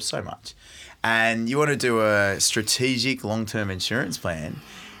move jobs so much. And you want to do a strategic long-term insurance plan,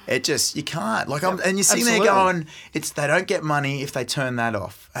 it just, you can't. Like, and you're sitting there going, they don't get money if they turn that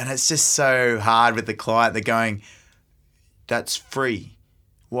off. And it's just so hard with the client. They're going, that's free.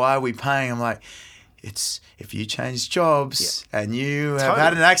 Why are we paying? I'm like, it's if you change jobs and you have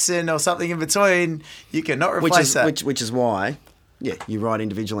had an accident or something in between, you cannot replace that. Which is why, you write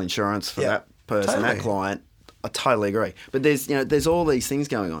individual insurance for that person, that client. I totally agree. But there's all these things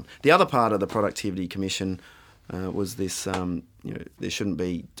going on. The other part of the Productivity Commission was this, there shouldn't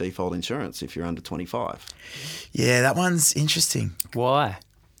be default insurance if you're under 25. Yeah, that one's interesting. Why?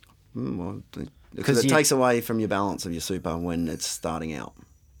 Because it takes away from your balance of your super when it's starting out.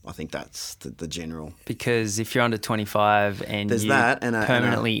 I think that's the general. Because if you're under 25 and there's you're that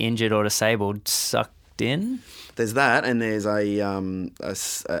permanently injured or disabled, sucked in? There's that, and there's a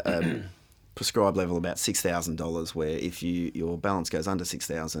prescribed level about $6,000 where if your balance goes under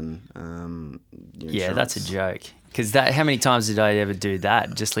 $6,000, yeah, that's a joke. Because how many times did I ever do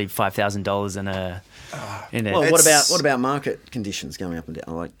that? Just leave $5,000 in a. Well, what about market conditions going up and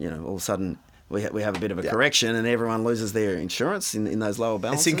down? Like, all of a sudden we have a bit of a correction and everyone loses their insurance in those lower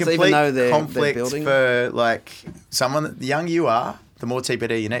balances. It's in complete even though they're conflict building. For like someone. The younger you are, the more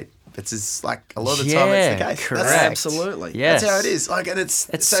TPD you need. It's just like a lot of the time it's the case. Correct. Absolutely. Yes. That's how it is. Like, and it's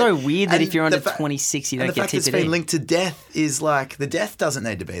so weird that if you're under 26, you don't get TPD. The fact it's been linked to death is like the death doesn't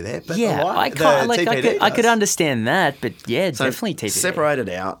need to be there. But I could understand that, but definitely TPD. Separate it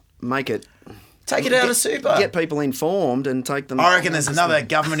out, take it out of super. Get people informed and take them. I reckon there's another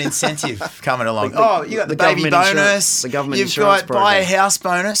government incentive coming along. You got the baby bonus. The government You've insurance got program. buy a house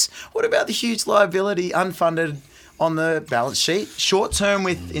bonus. What about the huge liability unfunded on the balance sheet? Short term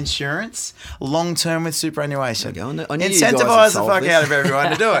with insurance, long term with superannuation. Incentivise the fuck out of everyone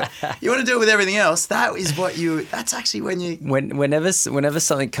to do it. You want to do it with everything else. That's actually when you. Whenever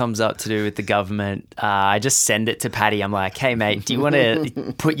something comes up to do with the government, I just send it to Paddy. I'm like, hey mate, do you want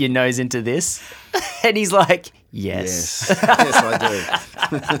to put your nose into this? And he's like, yes. Yes, I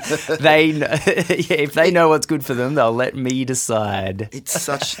do. If they know what's good for them, they'll let me decide.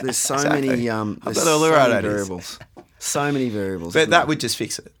 There's so many variables. So many variables. But that would just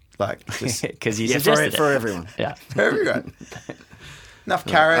fix it. Because you suggested for everyone. Yeah. For everyone. Enough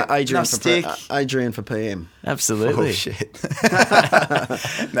carrot, enough stick. Adrian for PM. Absolutely. Oh, shit.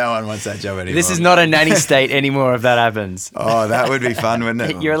 No one wants that job anymore. This is not a nanny state anymore if that happens. Oh, that would be fun, wouldn't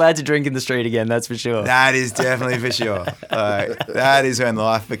it? You're allowed to drink in the street again, that's for sure. That is definitely for sure. That is when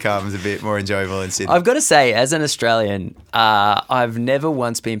life becomes a bit more enjoyable in Sydney. I've got to say, as an Australian, I've never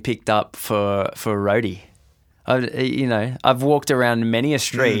once been picked up for roadie. I've walked around many a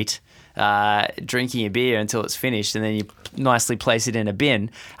street drinking a beer until it's finished, and then you nicely place it in a bin.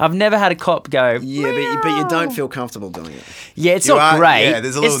 I've never had a cop go, yeah, but you don't feel comfortable doing it. Yeah, it's not great. Yeah,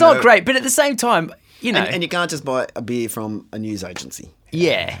 it's not great, but at the same time, and you can't just buy a beer from a news agency.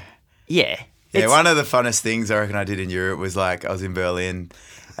 Yeah. Yeah, one of the funnest things I reckon I did in Europe was I was in Berlin.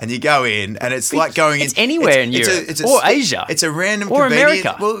 And you go in, and it's like going It's anywhere in Europe or Asia. It's a random or convenience.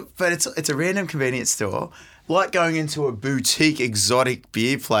 America. Well, but it's a random convenience store, like going into a boutique exotic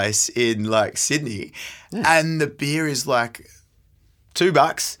beer place in Sydney, and the beer is like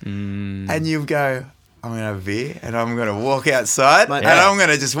 $2, and you go, I'm going to have a beer, and I'm going to walk outside, and I'm going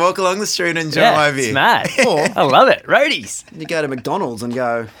to just walk along the street and enjoy my beer. It's mad. I love it. Roadies. You go to McDonald's and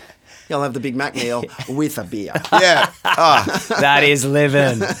go, I'll have the Big Mac meal with a beer. Yeah. That is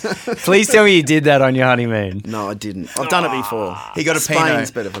living. Please tell me you did that on your honeymoon. No, I didn't. I've done it before. He got a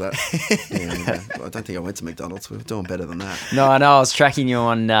Spain's Pinot. better for that. I don't think I went to McDonald's. We were doing better than that. No, I know. I was tracking you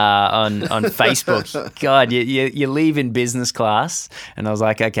on Facebook. God, you leave in business class, and I was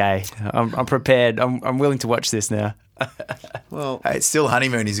like, okay, I'm prepared. I'm willing to watch this now. Well, hey, it's still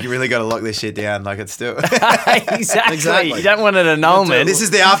honeymoon. He's really got to lock this shit down. It's still exactly. You don't want an annulment. This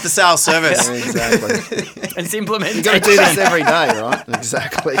is the after sales service. Exactly. It's implemented. You got to do this every day, right?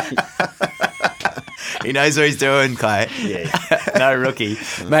 Exactly. He knows what he's doing, Clay. Yeah. No rookie,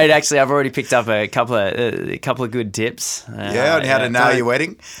 mate. Actually, I've already picked up a couple of good tips. Yeah, on how to nail your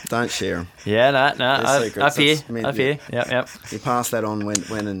wedding. Don't share them. Yeah, no. They're secrets. Up here. Yep. You pass that on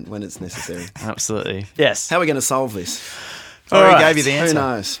when it's necessary. Absolutely. Yes. How are we going to solve this? Oh, All he right. gave you the answer. Who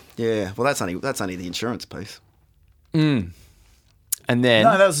knows? Yeah. Well, that's only the insurance piece. And then,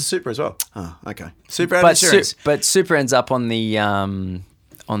 No, that was the super as well. Oh, okay. Super and but insurance. but Super ends up on the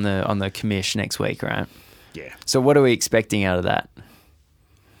commish next week, right? Yeah. So what are we expecting out of that?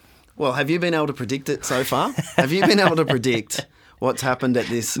 Well, have you been able to predict it so far? Have you been able to predict what's happened at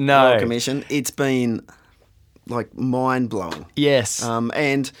this No. Royal Commission? It's been like mind blowing. Yes.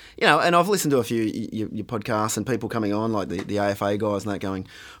 And and I've listened to a few your podcasts and people coming on like the AFA guys and that going,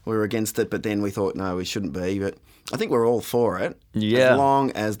 we were against it, but then we thought no, we shouldn't be. But I think we're all for it, Yeah. as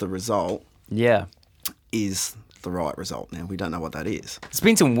long as the result Yeah. is the right result. Now we don't know what that is. It's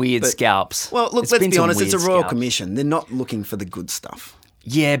been some weird But- scalps. Well, look, It's let's been be some honest. It's a weird Royal scalps. Commission. They're not looking for the good stuff.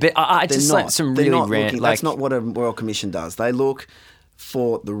 Yeah, but I They're just not. like some They're really not random. looking. That's not what a Royal Commission does. They look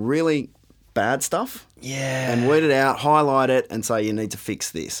for the really bad stuff Yeah. and weed it out, highlight it, and say you need to fix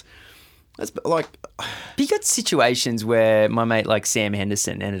this. That's like, You got situations where my mate like Sam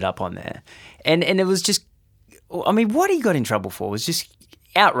Henderson ended up on there, and it was just, I mean, what he got in trouble for was just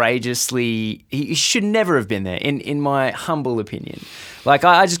outrageously. He should never have been there, in my humble opinion. Like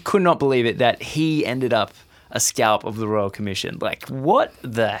I just could not believe it that he ended up a scalp of the Royal Commission. Like what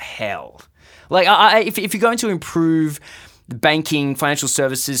the hell? Like if you're going to improve banking, financial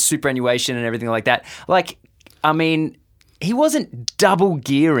services, superannuation, and everything like that, like I mean. He wasn't double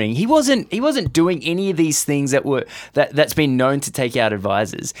gearing. He wasn't doing any of these things that's been known to take out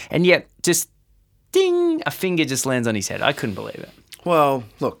advisors. And yet, just ding, a finger just lands on his head. I couldn't believe it. well,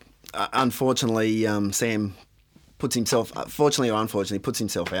 look, unfortunately, Sam fortunately or unfortunately, puts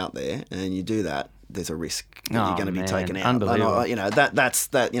himself out there, and you do that, there's a risk that Oh, you're going to be man, taken out. unbelievable. And that's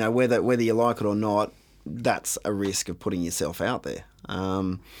whether you like it or not, that's a risk of putting yourself out there.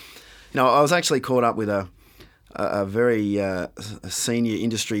 I was actually caught up with a very senior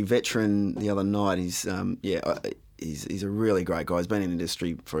industry veteran the other night. He's a really great guy. He's been in the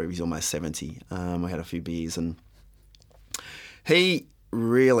industry he's almost 70. We had a few beers, and he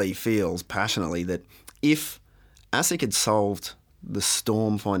really feels passionately that if ASIC had solved the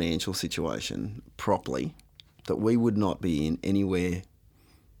Storm financial situation properly, that we would not be in anywhere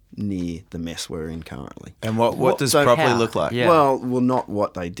near the mess we're in currently. And what does so properly how? look like? Yeah. Well, not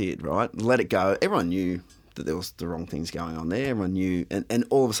what they did, right? Let it go. Everyone knew that there was the wrong things going on there. Everyone knew, and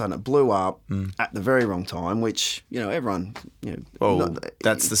all of a sudden it blew up at the very wrong time, which, everyone, Well,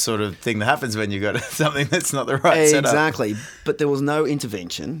 that's the sort of thing that happens when you've got something that's not the right setup. exactly. But there was no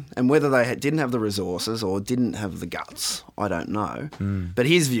intervention, and whether they didn't have the resources or didn't have the guts, I don't know. But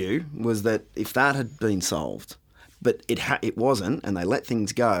his view was that if that had been solved, but it wasn't, and they let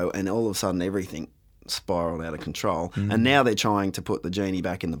things go, and all of a sudden everything spiraled out of control, and now they're trying to put the genie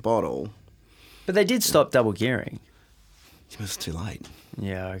back in the bottle. But they did stop double gearing. It was too late.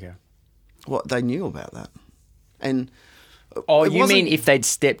 Yeah, okay. What they knew about that, and Oh, it you wasn't- mean if they'd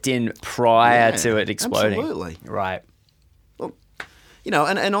stepped in prior Yeah, to it exploding? absolutely. Right.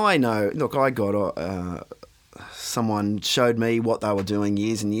 And I know. Look, I got someone showed me what they were doing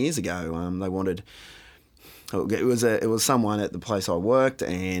years and years ago. They wanted. It was someone at the place I worked,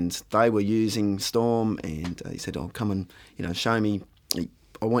 and they were using Storm, and he said, "Oh, come and show me.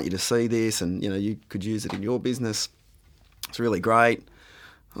 I want you to see this, and you could use it in your business. It's really great."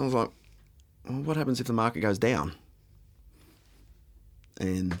 I was like, well, "What happens if the market goes down?"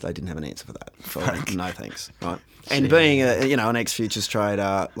 And they didn't have an answer for that. So no thanks, right? And being an ex-futures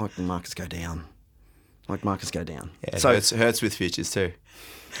trader, like the markets go down, Yeah, so it hurts with futures too.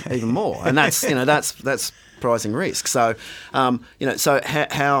 even more, and that's pricing risk. So so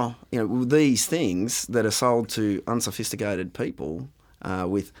how these things that are sold to unsophisticated people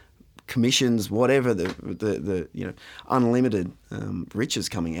with commissions, whatever the unlimited riches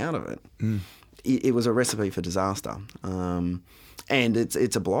coming out of it, it was a recipe for disaster. And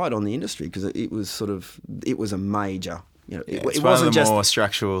it's a blight on the industry because it was a major. It It's one wasn't of the just more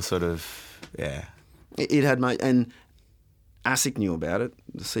structural sort of It had and ASIC knew about it.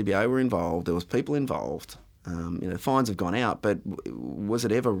 The CBA were involved. There was people involved. Fines have gone out, but was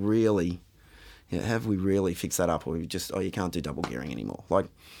it ever really? Have we really fixed that up, or we just you can't do double gearing anymore? Like,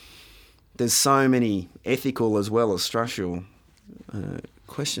 there's so many ethical as well as structural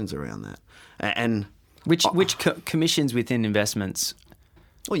questions around that, and Which commissions within investments?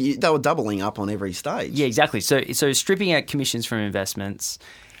 well, they were doubling up on every stage. Yeah, exactly. So stripping out commissions from investments,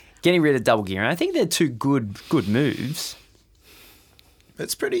 getting rid of double gearing. I think they're two good moves.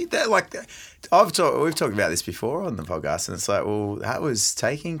 It's pretty. We've talked about this before on the podcast, and it's like, well, that was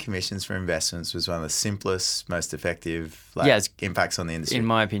taking commissions for investments was one of the simplest, most effective impacts on the industry. In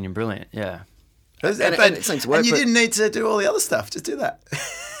my opinion, brilliant. Yeah. And it seems to work. And you didn't need to do all the other stuff. Just do that.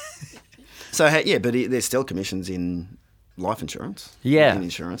 So, but there's still commissions in life insurance. Yeah. In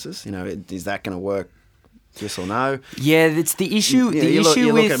insurances. Is that going to work? Yes or no? Yeah, it's the issue. You look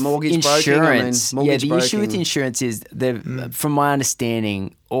at mortgage insurance. broking. The issue with insurance is, from my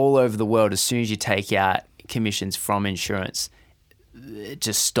understanding, all over the world, as soon as you take out commissions from insurance, it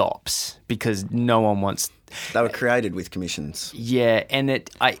just stops because no one wants. They were created with commissions. Yeah, and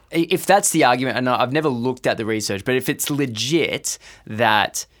if that's the argument, and I've never looked at the research, but if it's legit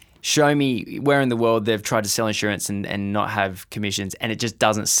that. Show me where in the world they've tried to sell insurance and not have commissions and it just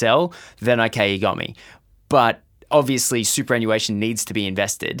doesn't sell, then okay, you got me. But obviously superannuation needs to be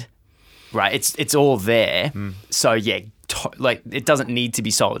invested, right? It's all there. So yeah, it doesn't need to be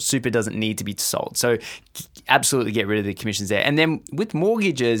sold. Super doesn't need to be sold. So absolutely get rid of the commissions there. And then with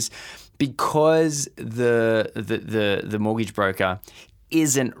mortgages, because the mortgage broker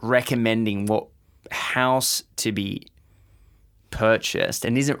isn't recommending what house to be purchased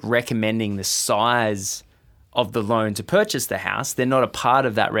and isn't recommending the size of the loan to purchase the house, they're not a part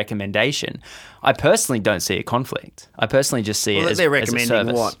of that recommendation. I personally don't see a conflict. I personally just see it as they're as a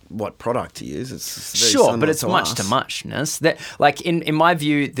recommending service. what product to use. It's very Sure, similar but it's to much us. to muchness. That, like in my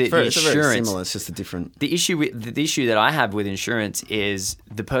view, the It's very insurance. similar. It's just a different. The issue that I have with insurance is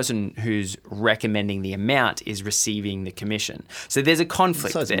the person who's recommending the amount is receiving the commission. So there's a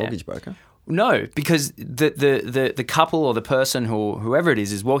conflict So it's a there. mortgage broker. No, because the couple or the person whoever it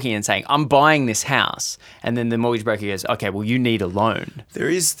is walking in and saying, "I'm buying this house," and then the mortgage broker goes, "Okay, well you need a loan." There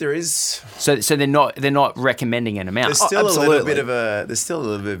is. So they're not recommending an amount. There's still a little absolutely.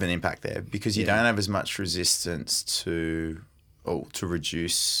 bit of an impact there because you don't have as much resistance to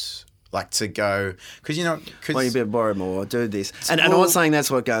reduce. Like to go because Well, you better borrow more, do this, and I'm not saying that's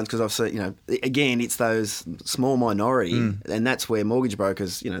what goes because I've seen again it's those small minority, and that's where mortgage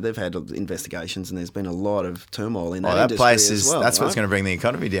brokers they've had investigations and there's been a lot of turmoil in that industry place as is well, that's what's right? going to bring the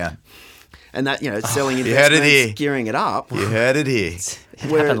economy down. And that selling you heard it here. investments, gearing it up. You heard it here. It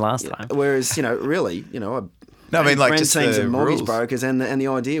happened last time. Whereas really I mean, like ran just teams the of mortgage rules. brokers, and the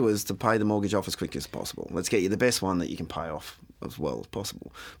idea was to pay the mortgage off as quick as possible. Let's get you the best one that you can pay off as well as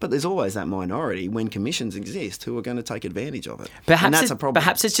possible. But there's always that minority when commissions exist who are going to take advantage of it. And that's a problem.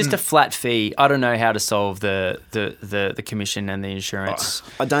 Perhaps it's just a flat fee. I don't know how to solve the commission and the insurance.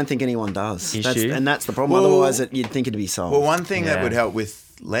 I don't think anyone does. Issue. That's the problem. Well- Otherwise, you'd think it'd be solved. Well, one thing that Yeah. would help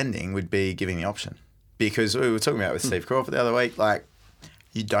with lending would be giving the option because we were talking about with Steve Crawford the other week, like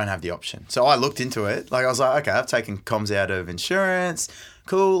you don't have the option. So I looked into it. Like I was like, okay, I've taken comms out of insurance.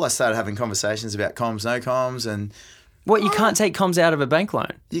 Cool. I started having conversations about comms, no comms, and What, you can't take comms out of a bank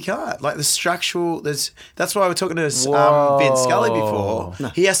loan? you can't. Like the structural, that's why we were talking to Whoa. Vince Scully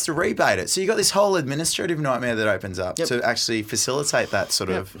before. He has to rebate it. So you got this whole administrative nightmare that opens up Yep. to actually facilitate that sort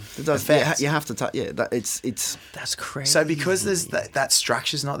of It does. effect. You have to take. Yeah, it's. That's crazy. So because there's that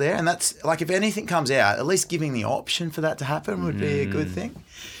structure's not there, and that's like if anything comes out, at least giving the option for that to happen would be a good thing,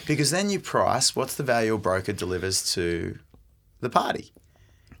 because then you price what's the value a broker delivers to the party.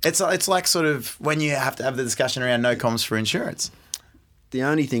 It's like sort of when you have to have the discussion around no comms for insurance. The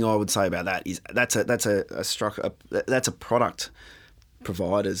only thing I would say about that is that's a product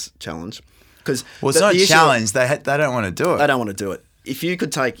provider's challenge. Because Well, it's not a challenge. They don't want to do it. They don't want to do it. If you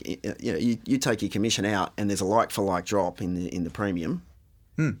could take, you take your commission out, and there's a like for like drop in the premium,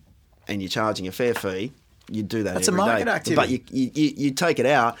 and you're charging a fair fee, you'd do that. That's a every market day. activity. But you take it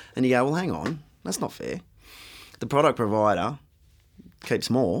out, and you go, well, hang on, that's not fair. The product provider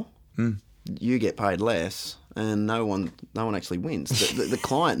keeps more, you get paid less, and no one actually wins. The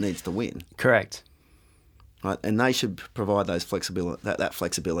client needs to win, Correct. right? And they should provide those that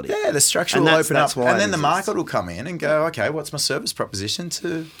flexibility. Yeah, the structure And will that's- open that's up, why and it then the exists. market will come in and go, okay, what's my service proposition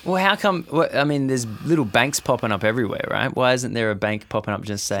to? Well, how come? I mean, there's little banks popping up everywhere, right? Why isn't there a bank popping up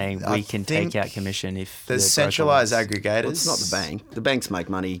just saying I we can take think out commission if There's the broker centralised wants? aggregators. Well, it's not the bank. The banks make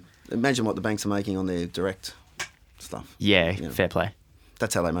money. Imagine what the banks are making on their direct stuff. Yeah, You know. fair play.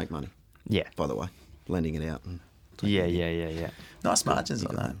 That's how they make money, Yeah, by the way, lending it out. And yeah. Nice margins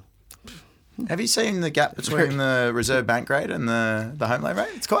on that. Have you seen the gap between the Reserve Bank rate and the home loan rate?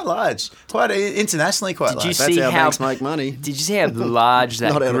 It's quite large. Quite internationally quite Did large. you That's see how how banks make money. Did you see how large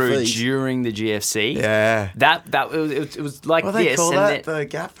that Not out of grew fees. during the GFC? Yeah. That it was like What do they this, call and that? then The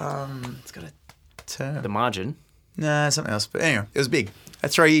gap? It's got a term. the margin. Nah, something else. But anyway, it was big.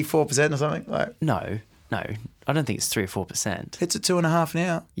 At 3-4% or something. Like No, I don't think it's 3 or 4%. it's at 2.5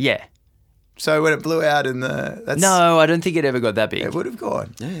 now. Yeah. So when it blew out in the... No, I don't think it ever got that big. It would have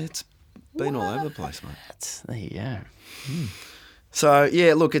gone. Yeah, it's been all over the place, mate. There you go. So,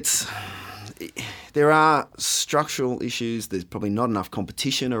 yeah, look, there are structural issues. There's probably not enough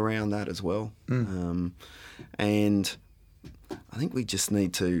competition around that as well. And I think we just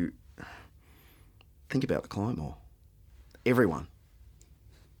need to think about the client more. Everyone.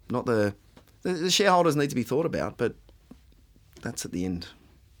 Not the shareholders need to be thought about, but that's at the end,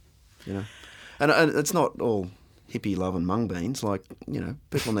 you know. And it's not all hippie love and mung beans. Like, you know,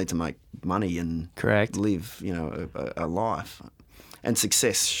 people need to make money and Correct. live, you know, a life. And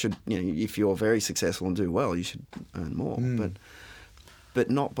success should, you know, if you're very successful and do well, you should earn more.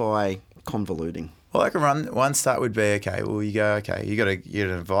 But not by convoluting. Well, like one start would be, okay, well, you got an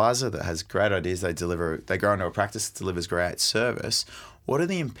advisor that has great ideas. They grow into a practice that delivers great service. What are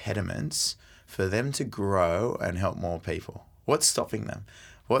the impediments for them to grow and help more people? What's stopping them?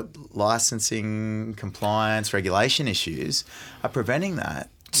 What licensing, compliance, regulation issues are preventing that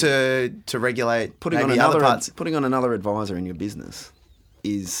to regulate Putting on another advisor in your business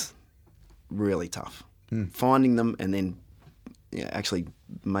is really tough. Finding them and then actually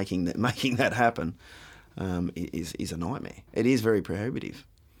making that happen is a nightmare. It is very prohibitive.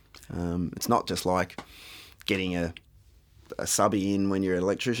 It's not just like getting a subby in when you're an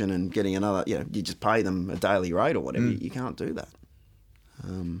electrician and getting another, you know, you just pay them a daily rate or whatever. You can't do that.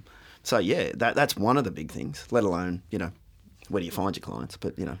 So yeah, that's one of the big things, let alone, you know, where do you find your clients?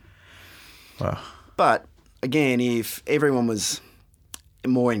 But, you know. Wow. But again, if everyone was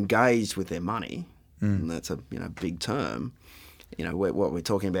more engaged with their money, and that's a, you know, big term, you know, what we're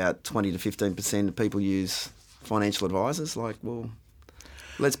talking about, 20 to 15% of people use financial advisors. Like, well,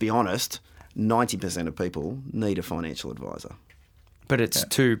 let's be honest, 90% of people need a financial advisor. But it's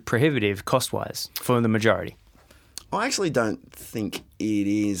too prohibitive cost-wise for the majority. I actually don't think it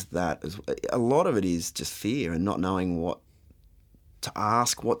is that. A lot of it is just fear and not knowing what to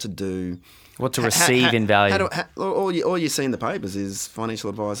ask, what to do. What to receive in value. All you see in the papers is financial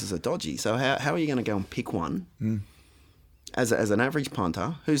advisors are dodgy. So how are you going to go and pick one as an average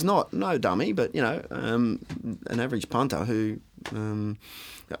punter who's no dummy, but, you know, an average punter who...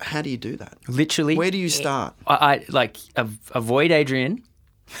 how do you do that? Literally. Where do you start? I avoid Adrian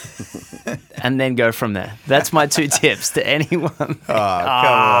and then go from there. That's my two tips to anyone. Oh,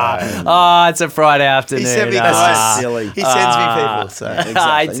 come on. It's a Friday afternoon. He sent me silly. He sends me people. So.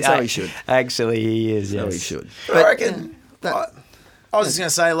 Exactly. So he should. Actually, he is, yes. So he should. I reckon... I was just going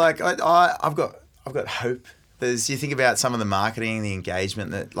to say, like, I've got hope. You think about some of the marketing, the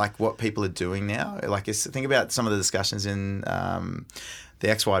engagement, that like what people are doing now. Like, think about some of the discussions in the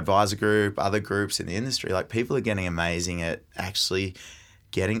XY Advisor Group, other groups in the industry. Like, people are getting amazing at actually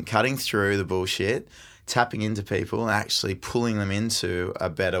cutting through the bullshit, tapping into people, and actually pulling them into a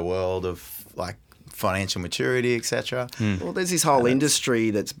better world of like financial maturity, etc. Well, there's this whole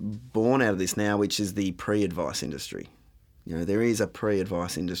industry that's born out of this now, which is the pre-advice industry. You know, there is a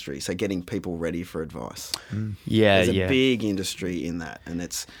pre-advice industry, so getting people ready for advice. Yeah, There's a big industry in that, and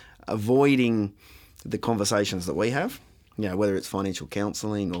it's avoiding the conversations that we have, you know, whether it's financial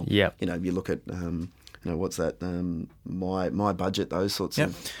counselling or, you know, you look at, you know, what's that, my budget, those sorts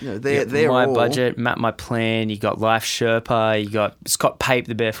of, you know, they're my all... budget, map my plan, you got Life Sherpa, you got Scott Pape,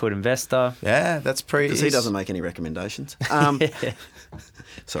 the Barefoot Investor. Yeah, that's Because he doesn't make any recommendations.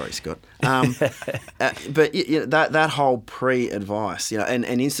 Sorry, Scott. But you know, that whole pre-advice, you know, and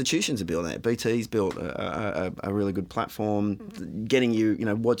institutions are building that. BT's built a really good platform, getting you, you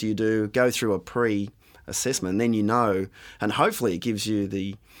know, what do you do? Go through a pre-assessment, then you know, and hopefully it gives you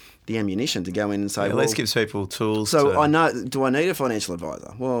the ammunition to go in and say, at least gives people tools. So I know, do I need a financial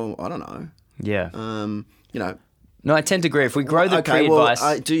advisor? Well, I don't know. Yeah. You know. No, I tend to agree. If we grow the pre-advice...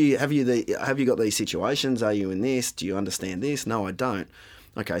 Well, have you got these situations? Are you in this? Do you understand this? No, I don't.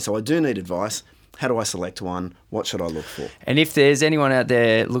 Okay, so I do need advice. How do I select one? What should I look for? And if there's anyone out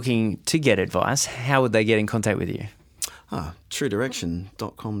there looking to get advice, how would they get in contact with you?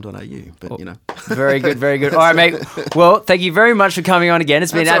 truedirection.com.au, but you know. Very good, very good. All right, mate. Well, thank you very much for coming on again.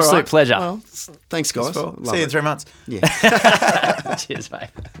 It's been an absolute pleasure. Well, thanks, guys. See you in 3 months. Yeah. Cheers, mate.